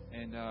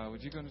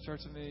would you go to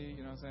church with me?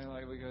 You know what I'm saying?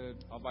 Like,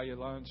 I'll buy you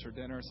lunch or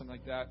dinner or something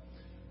like that.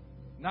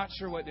 Not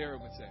sure what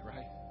Darren would say,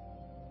 right?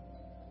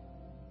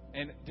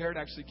 And Darren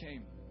actually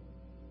came.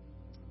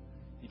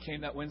 He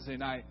came that Wednesday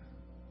night,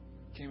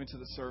 came into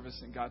the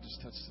service, and God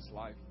just touched his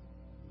life.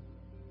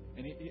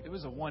 And it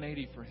was a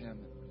 180 for him.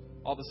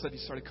 All of a sudden,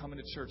 he started coming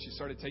to church. He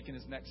started taking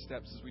his next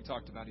steps, as we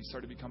talked about. He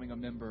started becoming a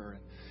member,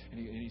 and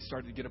he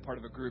started to get a part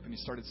of a group, and he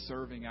started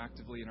serving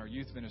actively in our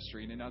youth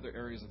ministry and in other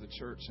areas of the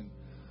church. And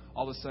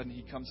all of a sudden,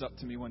 he comes up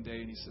to me one day,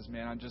 and he says,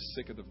 man, I'm just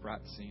sick of the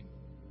frat scene.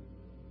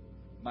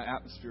 My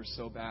atmosphere is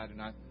so bad.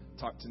 And I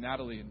talked to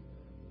Natalie, and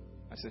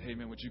I said, hey,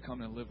 man, would you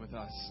come and live with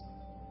us?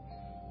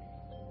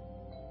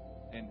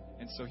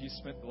 And so he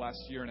spent the last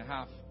year and a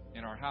half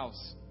in our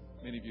house.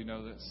 Many of you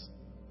know this.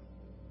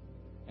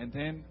 And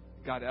then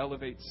God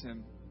elevates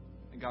him,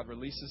 and God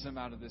releases him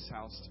out of this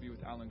house to be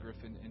with Alan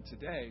Griffin. And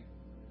today,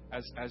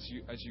 as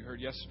you heard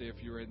yesterday,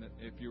 if you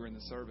were in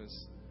the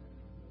service,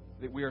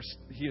 that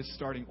he is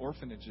starting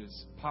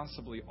orphanages,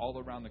 possibly all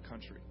around the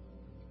country.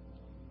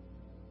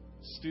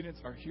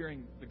 Students are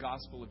hearing the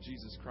gospel of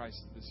Jesus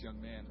Christ to this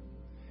young man,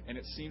 and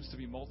it seems to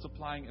be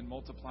multiplying and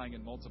multiplying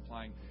and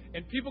multiplying.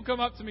 And people come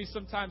up to me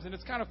sometimes, and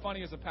it's kind of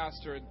funny as a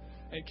pastor, and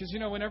because you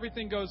know when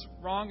everything goes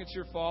wrong, it's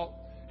your fault.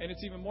 And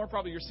it's even more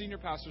probably your senior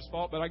pastor's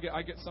fault, but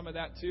I get some of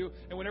that too.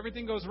 And when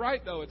everything goes right,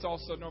 though, it's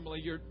also normally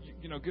your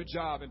good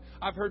job. And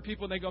I've heard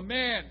people, and they go,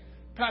 man,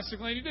 Pastor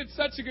Glenn, you did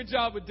such a good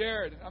job with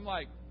Darren. I'm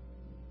like,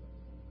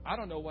 I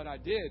don't know what I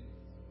did.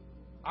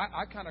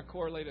 I kind of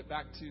correlate it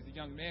back to the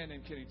young man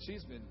named Kenny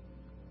Cheeseman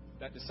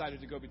that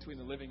decided to go between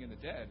the living and the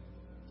dead,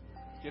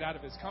 get out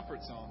of his comfort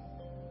zone.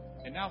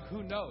 And now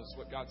who knows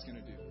what God's going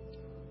to do.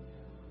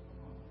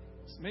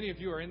 So many of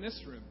you are in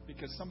this room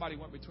because somebody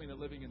went between the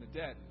living and the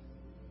dead.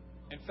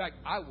 In fact,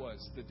 I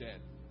was the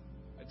dead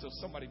until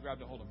somebody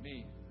grabbed a hold of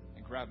me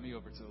and grabbed me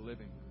over to the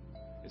living.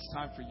 It's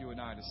time for you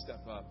and I to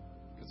step up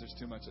because there's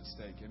too much at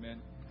stake. Amen.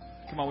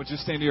 Come on, would you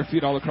stand to your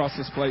feet all across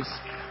this place?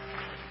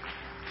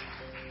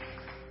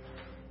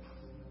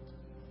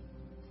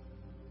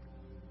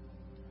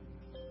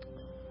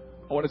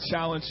 I want to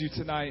challenge you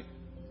tonight.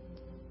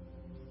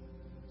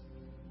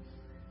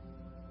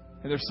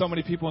 And there's so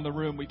many people in the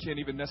room, we can't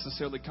even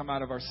necessarily come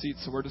out of our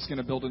seats, so we're just going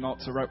to build an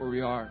altar right where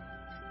we are.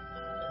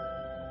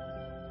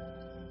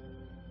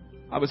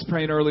 I was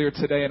praying earlier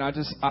today, and I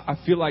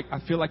feel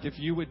like if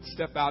you would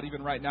step out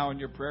even right now in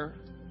your prayer,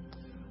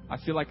 I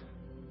feel like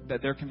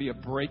that there can be a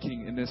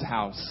breaking in this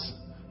house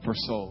for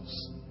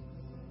souls.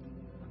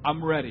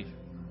 I'm ready.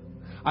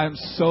 I am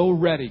so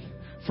ready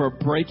for a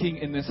breaking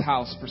in this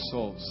house for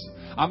souls.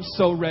 I'm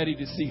so ready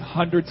to see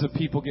hundreds of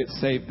people get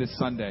saved this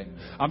Sunday.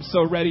 I'm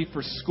so ready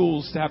for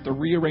schools to have to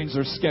rearrange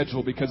their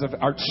schedule because of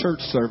our church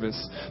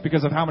service,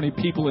 because of how many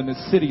people in the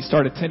city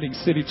start attending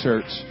City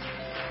Church.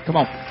 Come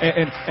on.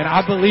 And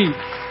I believe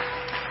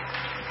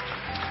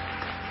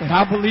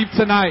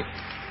tonight,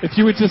 if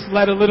you would just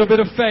let a little bit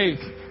of faith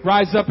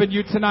rise up in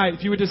you tonight,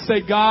 if you would just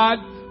say, God,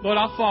 Lord,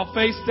 I'll fall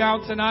face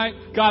down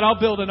tonight. God, I'll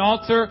build an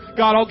altar.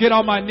 God, I'll get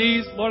on my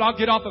knees. Lord, I'll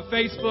get off of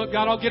Facebook.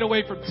 God, I'll get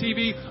away from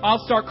TV.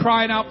 I'll start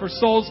crying out for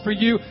souls for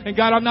you. And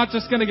God, I'm not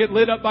just going to get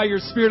lit up by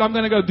your Spirit. I'm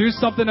going to go do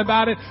something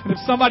about it. And if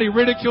somebody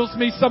ridicules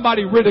me,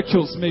 somebody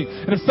ridicules me.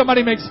 And if somebody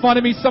makes fun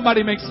of me,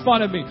 somebody makes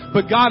fun of me.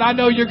 But God, I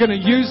know you're going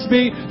to use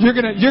me. You're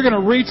going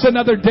to reach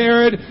another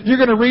Darren. You're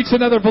going to reach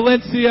another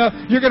Valencia.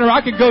 I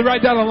can go right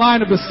down the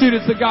line of the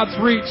students that God's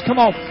reached. Come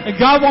on. And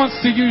God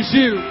wants to use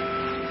you.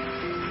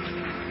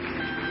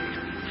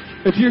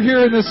 If you're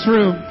here in this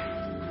room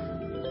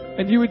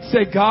and you would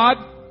say, God,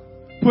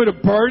 put a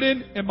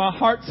burden in my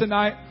heart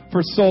tonight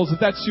for souls. If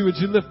that's you, would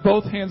you lift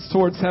both hands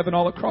towards heaven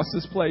all across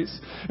this place?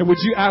 And would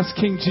you ask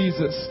King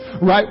Jesus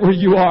right where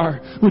you are?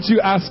 Would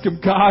you ask him,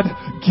 God,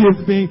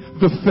 give me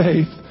the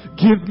faith.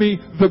 Give me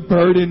the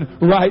burden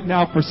right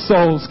now for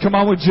souls. Come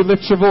on, would you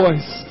lift your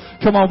voice?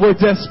 Come on, we're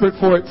desperate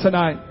for it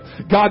tonight.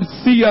 God,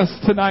 see us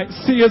tonight.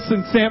 See us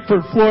in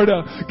Sanford,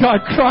 Florida.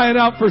 God, crying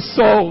out for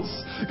souls.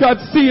 God,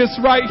 see us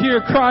right here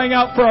crying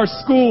out for our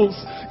schools.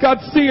 God,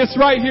 see us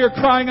right here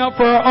crying out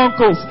for our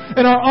uncles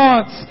and our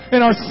aunts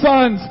and our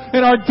sons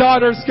and our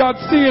daughters. God,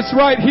 see us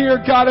right here,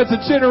 God, as a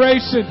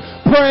generation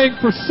praying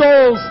for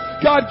souls.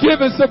 God, give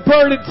us a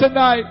burden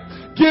tonight.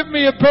 Give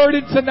me a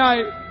burden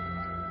tonight.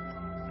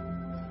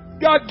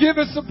 God, give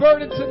us a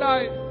burden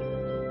tonight.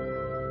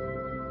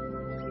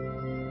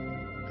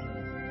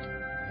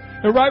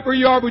 And right where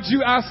you are, would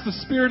you ask the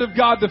Spirit of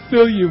God to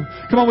fill you?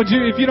 Come on,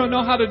 if you don't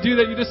know how to do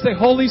that, you just say,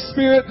 Holy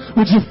Spirit,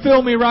 would you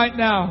fill me right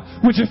now?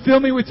 Would you fill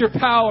me with your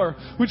power?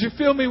 Would you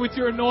fill me with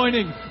your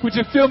anointing? Would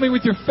you fill me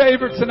with your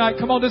favor tonight?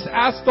 Come on, just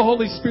ask the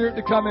Holy Spirit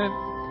to come in.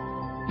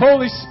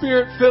 Holy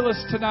Spirit, fill us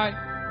tonight.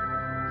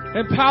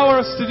 Empower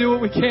us to do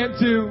what we can't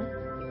do.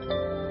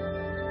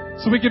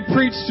 So we can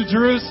preach to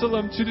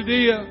Jerusalem, to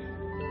Judea,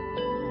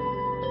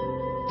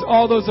 to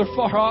all those that are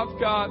far off,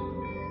 God.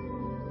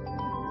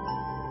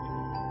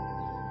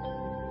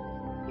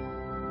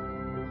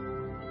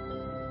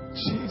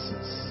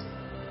 Jesus.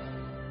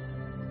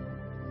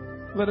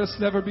 Let us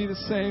never be the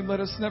same. Let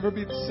us never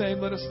be the same.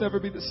 Let us never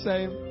be the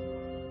same.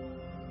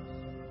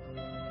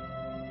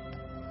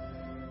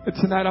 And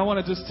tonight I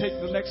want to just take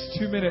the next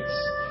 2 minutes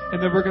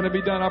and then we're going to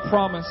be done, I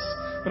promise.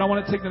 But I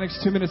want to take the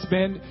next 2 minutes,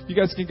 band. You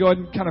guys can go ahead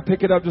and kind of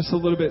pick it up just a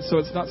little bit so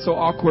it's not so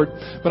awkward.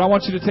 But I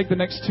want you to take the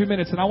next 2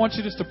 minutes and I want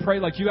you just to pray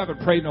like you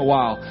haven't prayed in a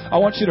while.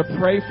 I want you to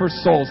pray for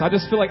souls. I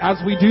just feel like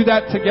as we do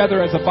that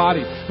together as a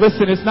body,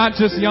 listen, it's not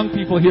just young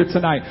people here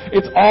tonight.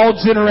 It's all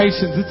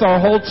generations. It's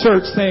our whole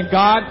church saying,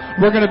 God,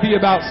 we're going to be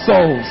about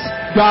souls.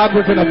 God,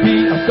 we're going to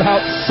be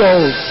about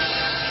souls.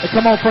 And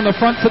come on, from the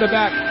front to the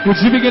back, would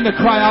you begin to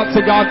cry out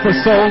to God for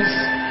souls?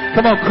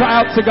 Come on,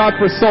 cry out to God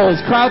for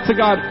souls. Cry out to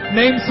God.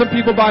 Name some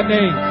people by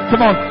name. Come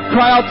on,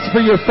 cry out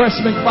for your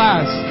freshman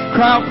class.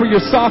 Cry out for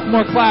your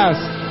sophomore class.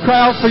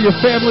 Cry out for your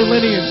family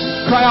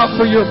lineage. Cry out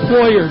for your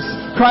employers.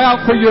 Cry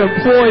out for your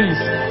employees.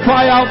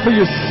 Cry out for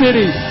your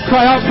city.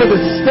 Cry out for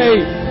the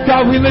state.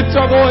 God, we lift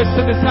our voice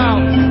in this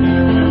house.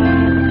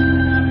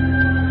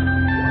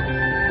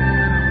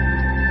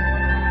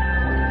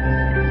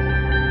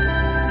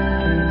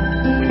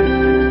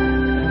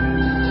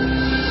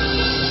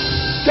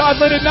 God,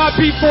 let it not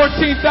be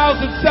 14,700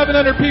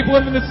 people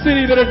in the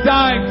city that are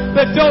dying,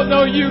 that don't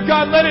know you.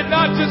 God, let it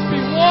not just be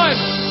one.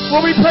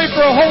 Lord, we pray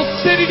for a whole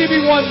city to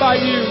be won by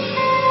you.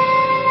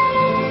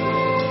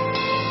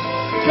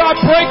 God,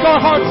 break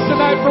our hearts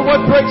tonight for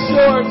what breaks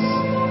yours.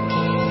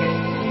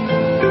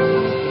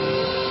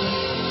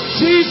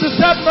 Jesus,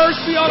 have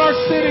mercy on our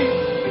city.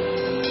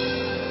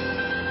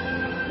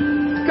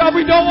 God,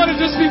 we don't want to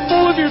just be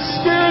full of your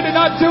Spirit and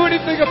not do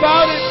anything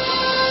about it.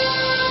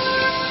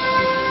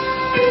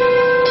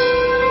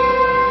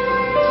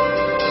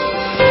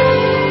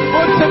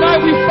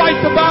 Tonight we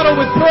fight the battle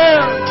with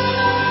prayer.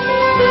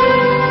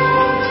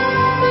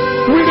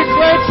 We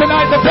declare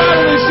tonight the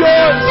battle is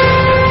yours.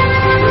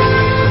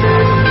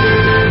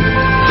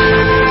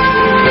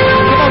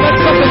 Come on, let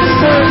something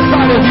stir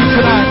inside of you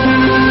tonight.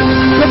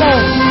 Come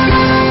on.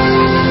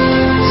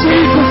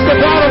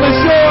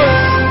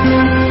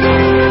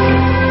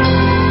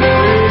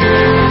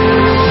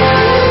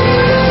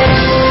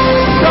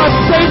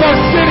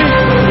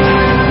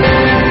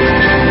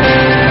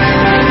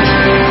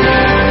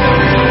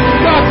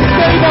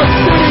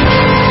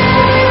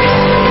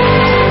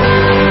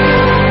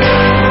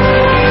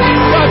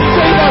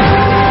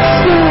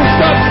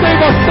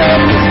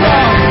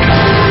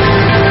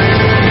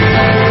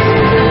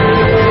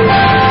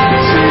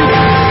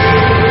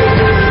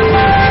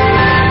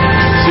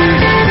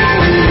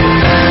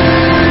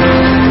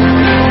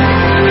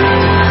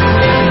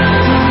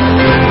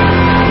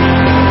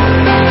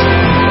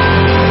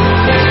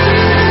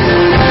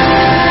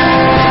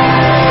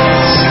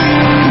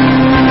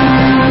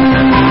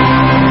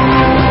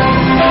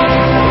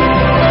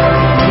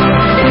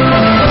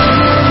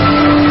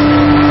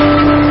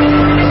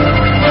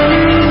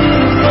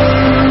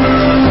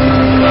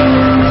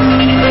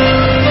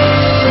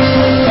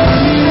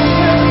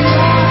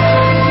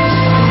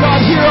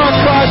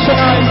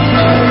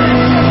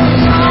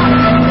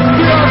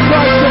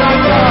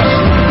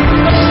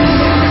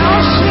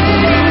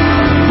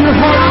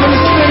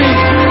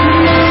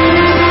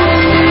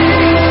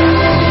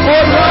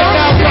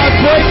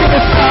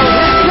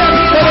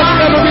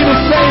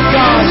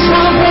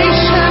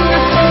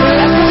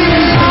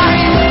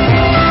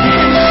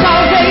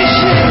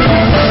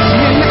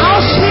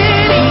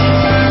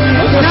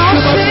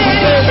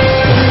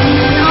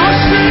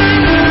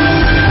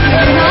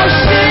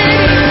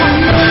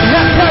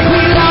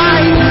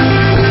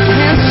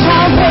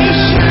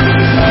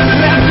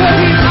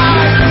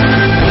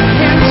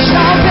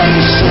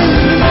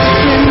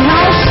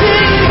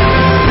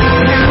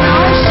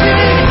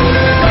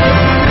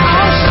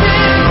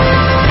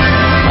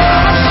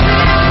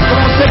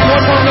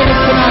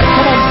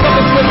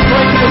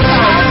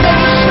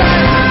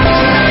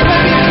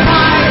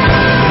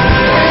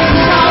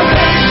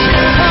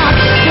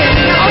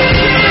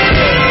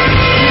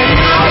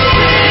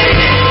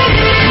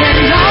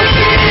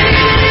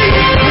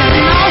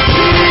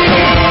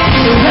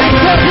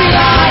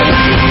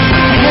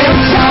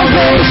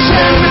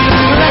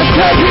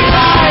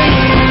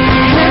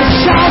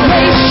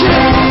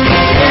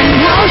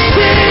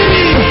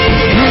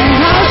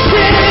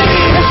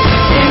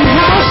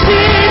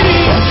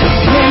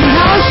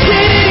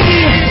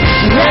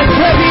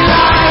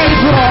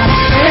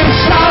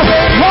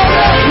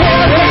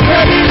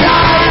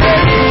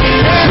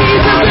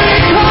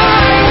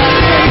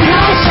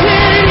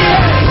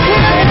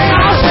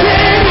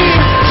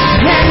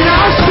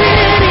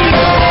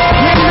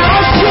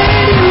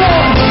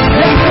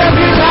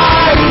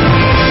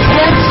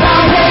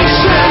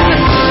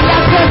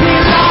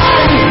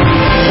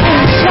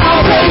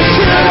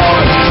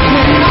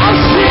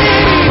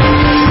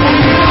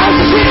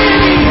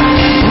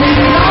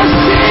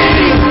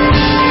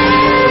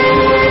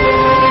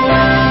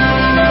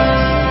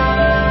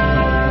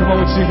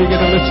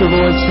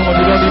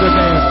 don't need a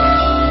man.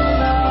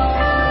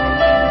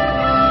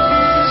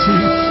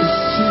 Jesus,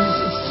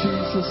 Jesus,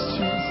 Jesus,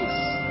 Jesus.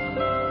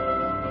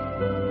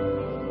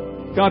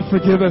 God,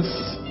 forgive us.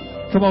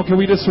 Come on, can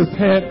we just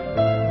repent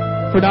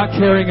for not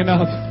caring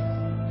enough?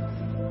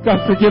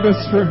 God, forgive us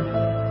for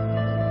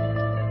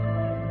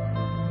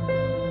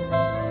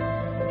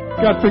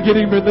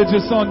getting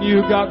religious on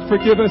you. God,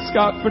 forgive us,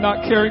 God, for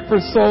not caring for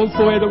souls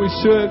the way that we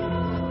should.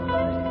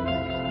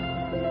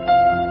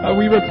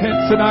 We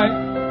repent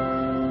tonight.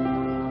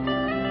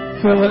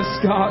 Fill us,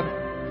 God.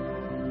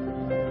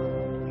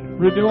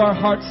 Renew our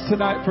hearts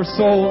tonight for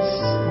souls.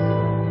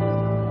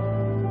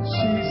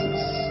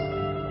 Jesus.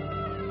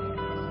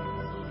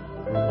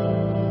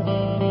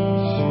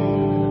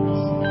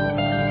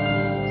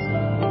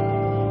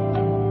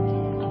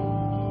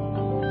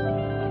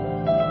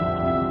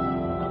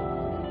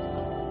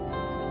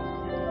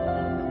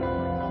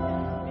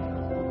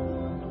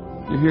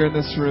 You're here in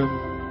this room.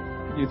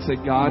 You'd say,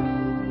 God,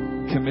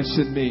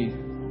 commission me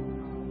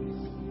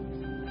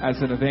as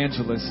an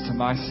evangelist to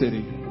my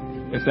city.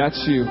 If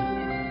that's you,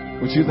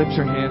 would you lift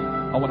your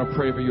hand? I want to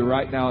pray for you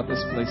right now at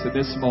this place, at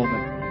this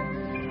moment.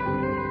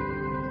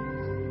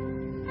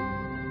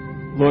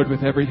 Lord,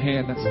 with every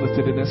hand that's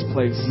lifted in this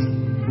place,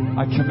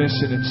 I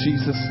commission in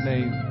Jesus'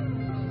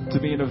 name to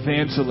be an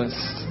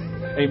evangelist,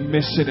 a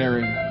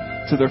missionary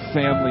to their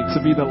family, to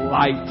be the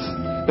light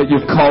that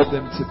you've called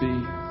them to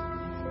be.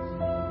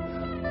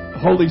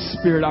 Holy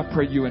Spirit, I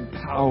pray you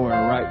empower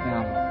right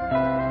now.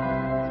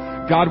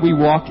 God, we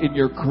walk in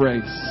your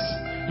grace.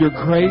 Your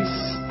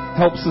grace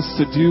helps us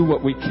to do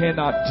what we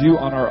cannot do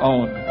on our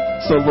own.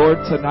 So,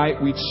 Lord, tonight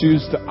we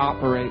choose to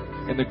operate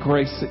in the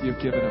grace that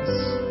you've given us.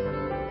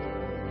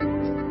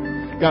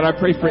 God, I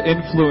pray for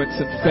influence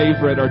and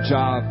favor at our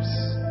jobs.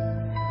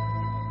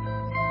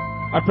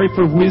 I pray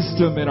for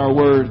wisdom in our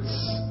words.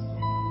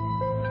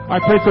 I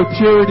pray for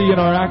purity in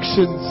our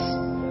actions.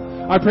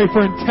 I pray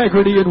for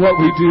integrity in what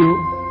we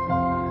do.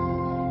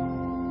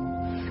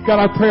 God,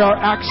 I pray our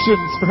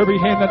actions, for every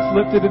hand that's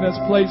lifted in this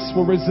place,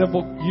 will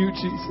resemble you,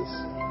 Jesus.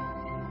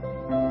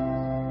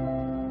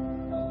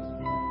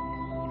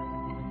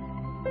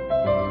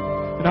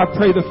 And I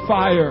pray the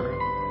fire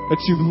that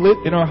you've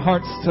lit in our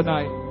hearts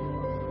tonight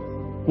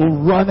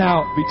will run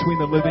out between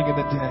the living and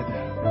the dead.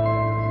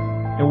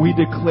 And we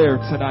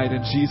declare tonight in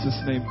Jesus'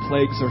 name,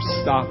 plagues are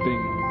stopping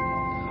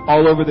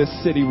all over this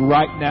city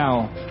right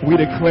now. We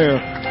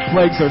declare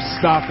plagues are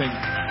stopping.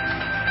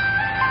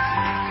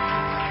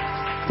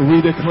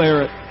 We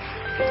declare it.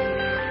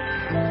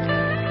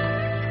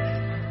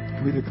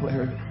 We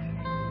declare it.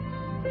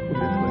 We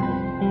declare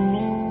it.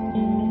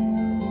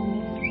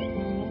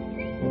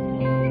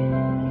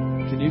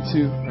 Can you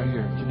two, right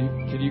here,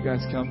 can you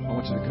guys come? I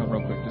want you to come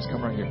real quick. Just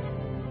come right here.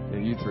 Yeah,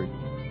 you three.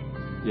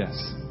 Yes,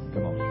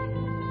 come on.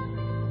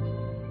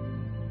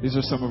 These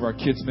are some of our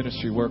kids'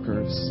 ministry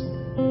workers.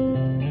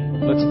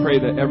 Let's pray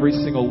that every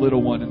single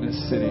little one in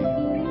this city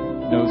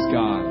knows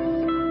God.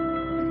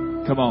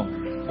 Come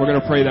on. We're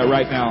going to pray that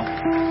right now.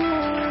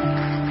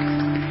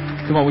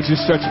 Come on, would you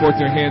stretch forth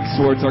your hands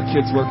towards our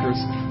kids' workers?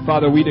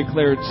 Father, we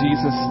declare in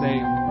Jesus'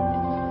 name.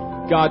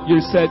 God,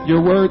 your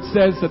word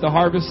says that the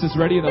harvest is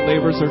ready and the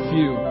laborers are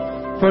few.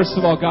 First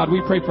of all, God, we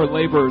pray for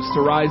laborers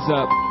to rise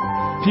up.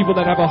 People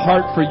that have a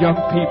heart for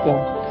young people,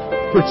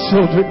 for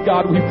children.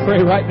 God, we pray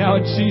right now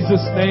in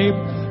Jesus' name.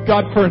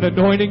 God, for an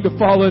anointing to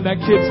follow in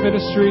that kids'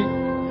 ministry.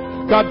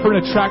 God, for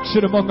an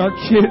attraction among our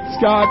kids,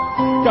 God.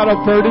 God, a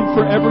burden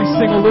for every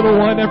single little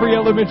one, every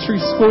elementary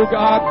school,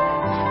 God.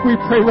 We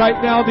pray right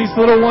now these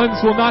little ones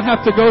will not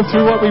have to go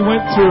through what we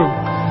went through.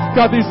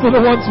 God, these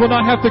little ones will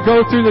not have to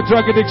go through the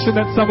drug addiction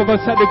that some of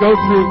us had to go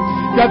through.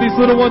 God, these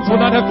little ones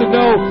will not have to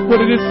know what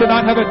it is to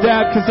not have a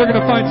dad, because they're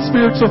going to find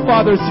spiritual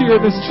fathers here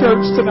in this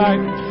church tonight.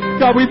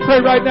 God, we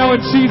pray right now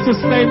in Jesus'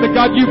 name that,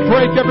 God, you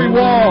break every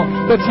wall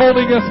that's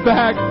holding us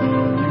back.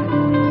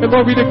 And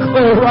Lord, we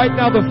declare right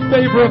now the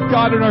favor of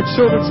God in our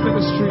children's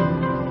ministry.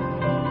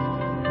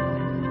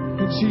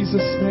 In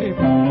Jesus' name.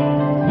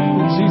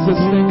 In Jesus'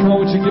 name. Come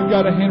on, would you give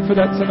God a hand for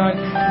that tonight?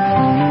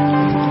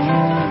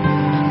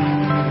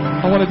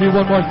 I want to do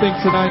one more thing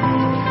tonight.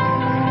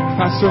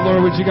 Pastor Laura,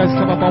 would you guys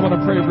come up? I want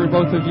to pray for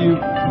both of you.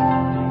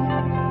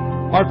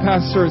 Our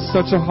pastor has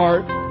such a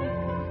heart.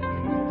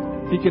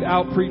 He could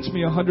out-preach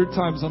me 100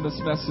 times on this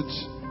message.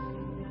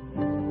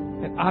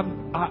 And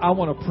I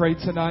want to pray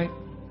tonight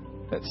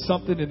that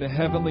something in the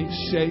heavenly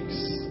shakes.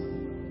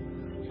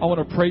 I want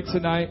to pray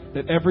tonight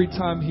that every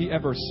time he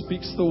ever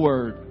speaks the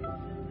word,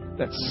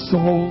 that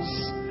souls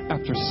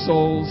after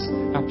souls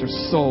after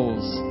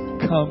souls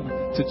come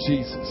to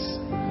Jesus.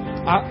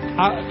 I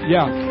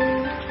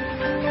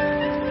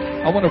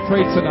want to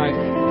pray tonight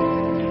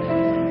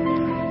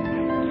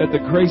that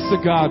the grace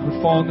of God would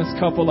fall on this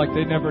couple like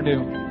they never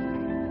knew.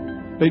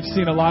 They've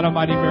seen a lot of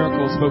mighty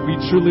miracles, but we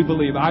truly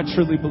believe, I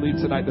truly believe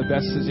tonight, the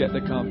best is yet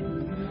to come.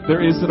 There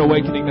is an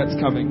awakening that's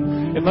coming.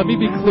 And let me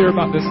be clear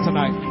about this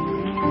tonight.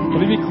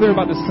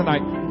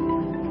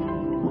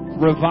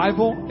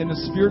 Revival in the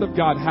Spirit of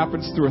God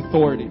happens through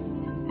authority.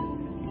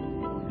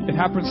 It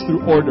happens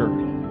through order,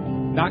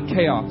 not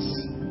chaos.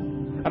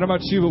 I don't know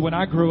about you, but when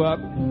I grew up,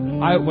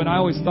 when I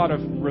always thought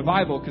of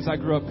revival, because I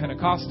grew up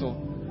Pentecostal,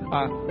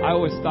 I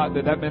always thought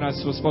that meant I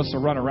was supposed to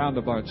run around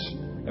a bunch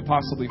and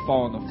possibly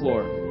fall on the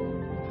floor.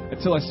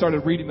 Until I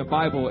started reading the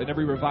Bible, and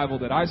every revival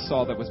that I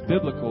saw that was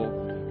biblical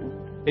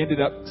ended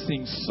up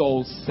seeing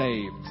souls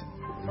saved.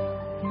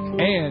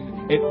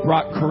 And it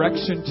brought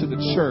correction to the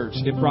church.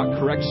 It brought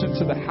correction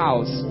to the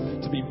house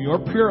to be more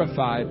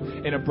purified.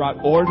 And it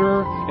brought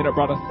order and it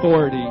brought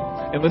authority.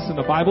 And listen,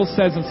 the Bible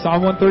says in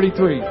Psalm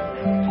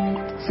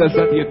 133, says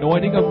that the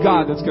anointing of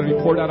God that's going to be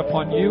poured out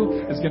upon you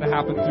is going to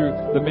happen through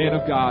the man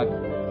of God,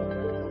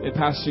 and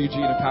Pastor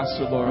Eugene and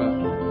Pastor Laura.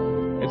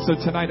 And so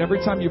tonight,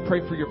 every time you pray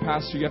for your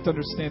pastor, you have to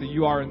understand that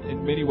you are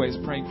in many ways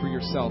praying for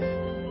yourself.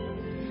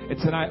 And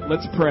tonight,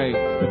 let's pray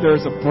that there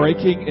is a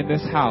breaking in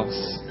this house,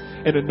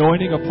 an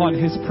anointing upon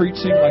his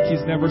preaching like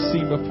he's never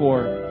seen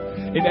before.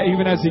 And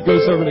even as he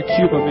goes over to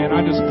Cuba, man,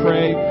 I just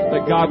pray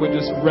that God would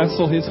just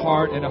wrestle his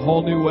heart in a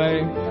whole new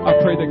way. I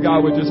pray that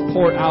God would just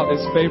pour out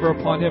his favor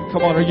upon him.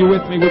 Come on, are you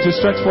with me? Would you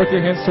stretch forth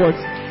your hands towards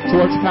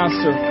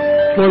Pastor?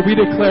 Lord, we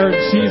declare in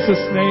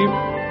Jesus' name,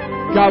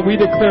 God, we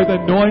declare the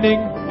anointing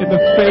and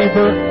the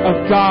favor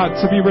of God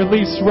to be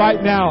released right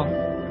now.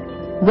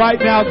 Right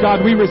now,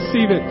 God, we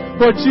receive it.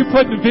 Lord, you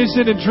put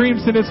vision and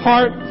dreams in his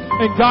heart.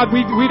 And God,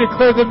 we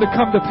declare them to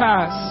come to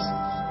pass.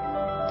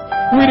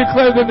 We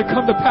declare them to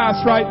come to pass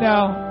right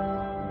now.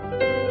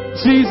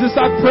 Jesus,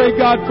 I pray,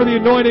 God, for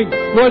the anointing.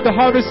 Lord, the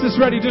harvest is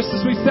ready. Just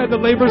as we said, the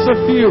labors are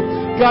few.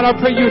 God, I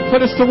pray you would put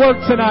us to work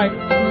tonight.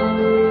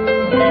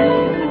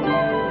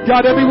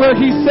 God, everywhere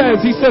he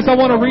says, I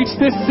want to reach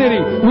this city.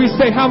 We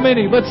say, how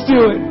many? Let's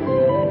do it.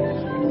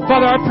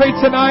 Father, I pray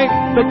tonight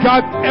that,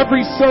 God,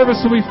 every service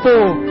will be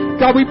full.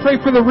 God, we pray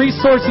for the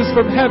resources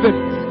from heaven,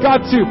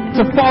 God,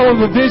 to follow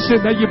the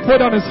vision that you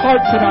put on his heart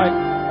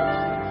tonight.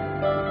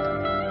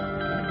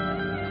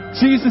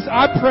 Jesus,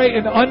 I pray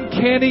an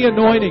uncanny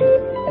anointing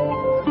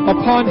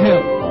upon him.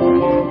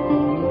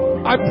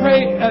 I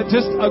pray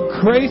just a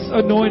grace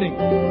anointing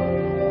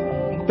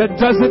that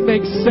doesn't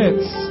make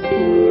sense.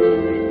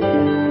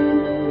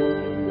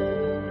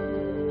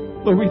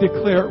 Lord, we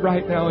declare it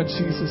right now in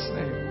Jesus'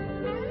 name.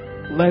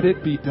 Let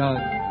it be done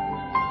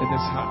in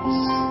this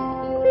house.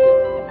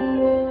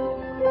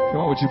 Come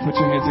on, would you put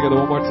your hands together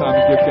one more time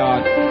and give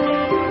God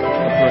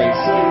a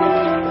praise?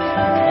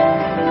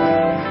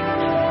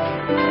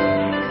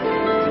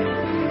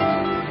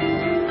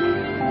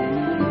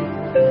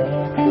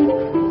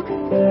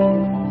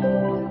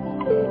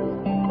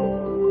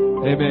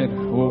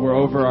 Amen. Well, we're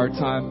over our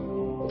time.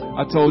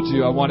 I told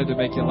you I wanted to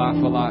make you laugh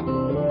a lot,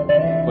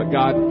 but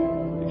God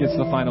gets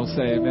the final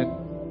say. Amen.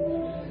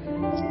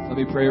 Let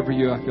me pray over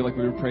you. I feel like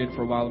we were praying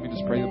for a while. Let me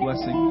just pray the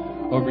blessing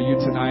over you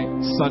tonight.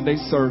 Sunday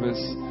service.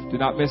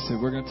 Do not miss it.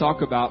 We're going to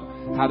talk about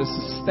how to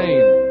sustain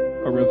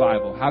a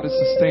revival, how to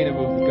sustain a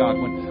move of God.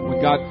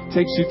 When God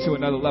takes you to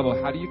another level,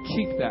 how do you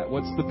keep that?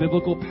 What's the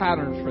biblical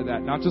pattern for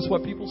that? Not just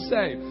what people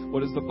say.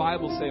 What does the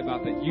Bible say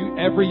about that?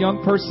 Every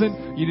young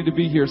person, you need to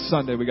be here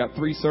Sunday. We got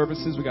 3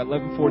 services. We got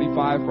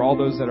 11:45 for all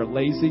those that are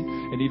lazy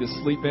and need to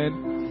sleep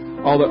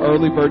in. All the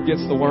early bird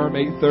gets the worm,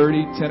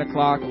 8:30, 10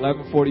 o'clock,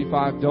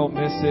 11:45. Don't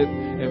miss it.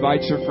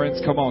 Invite your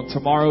friends. Come on.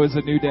 Tomorrow is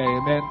a new day.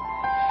 Amen.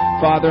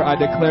 Father, I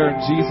declare in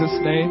Jesus'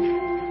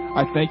 name,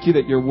 I thank you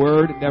that your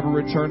word never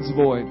returns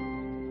void.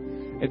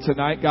 And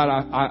tonight, God,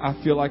 I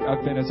feel like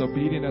I've been as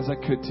obedient as I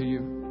could to you.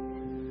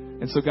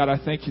 And so, God, I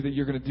thank you that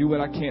you're going to do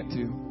what I can't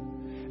do.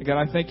 And God,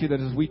 I thank you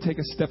that as we take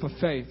a step of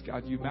faith,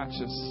 God, you match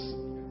us.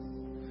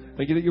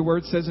 Thank you that your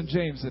word says in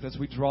James that as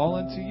we draw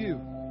into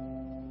you,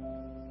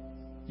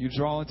 you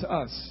draw into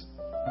us.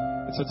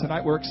 And so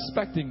tonight we're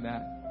expecting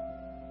that.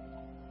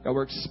 God,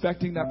 we're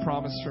expecting that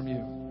promise from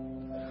you.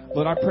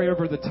 Lord, I pray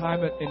over the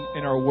time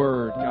in our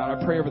word. God,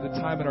 I pray over the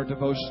time in our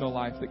devotional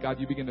life that, God,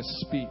 you begin to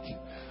speak.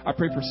 I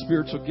pray for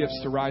spiritual gifts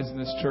to rise in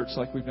this church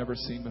like we've never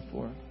seen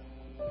before.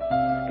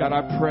 God,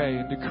 I pray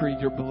and decree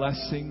your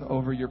blessing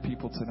over your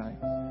people tonight.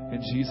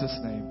 In Jesus'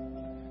 name.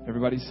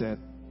 Everybody said,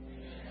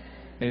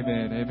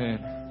 amen, amen,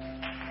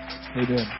 amen.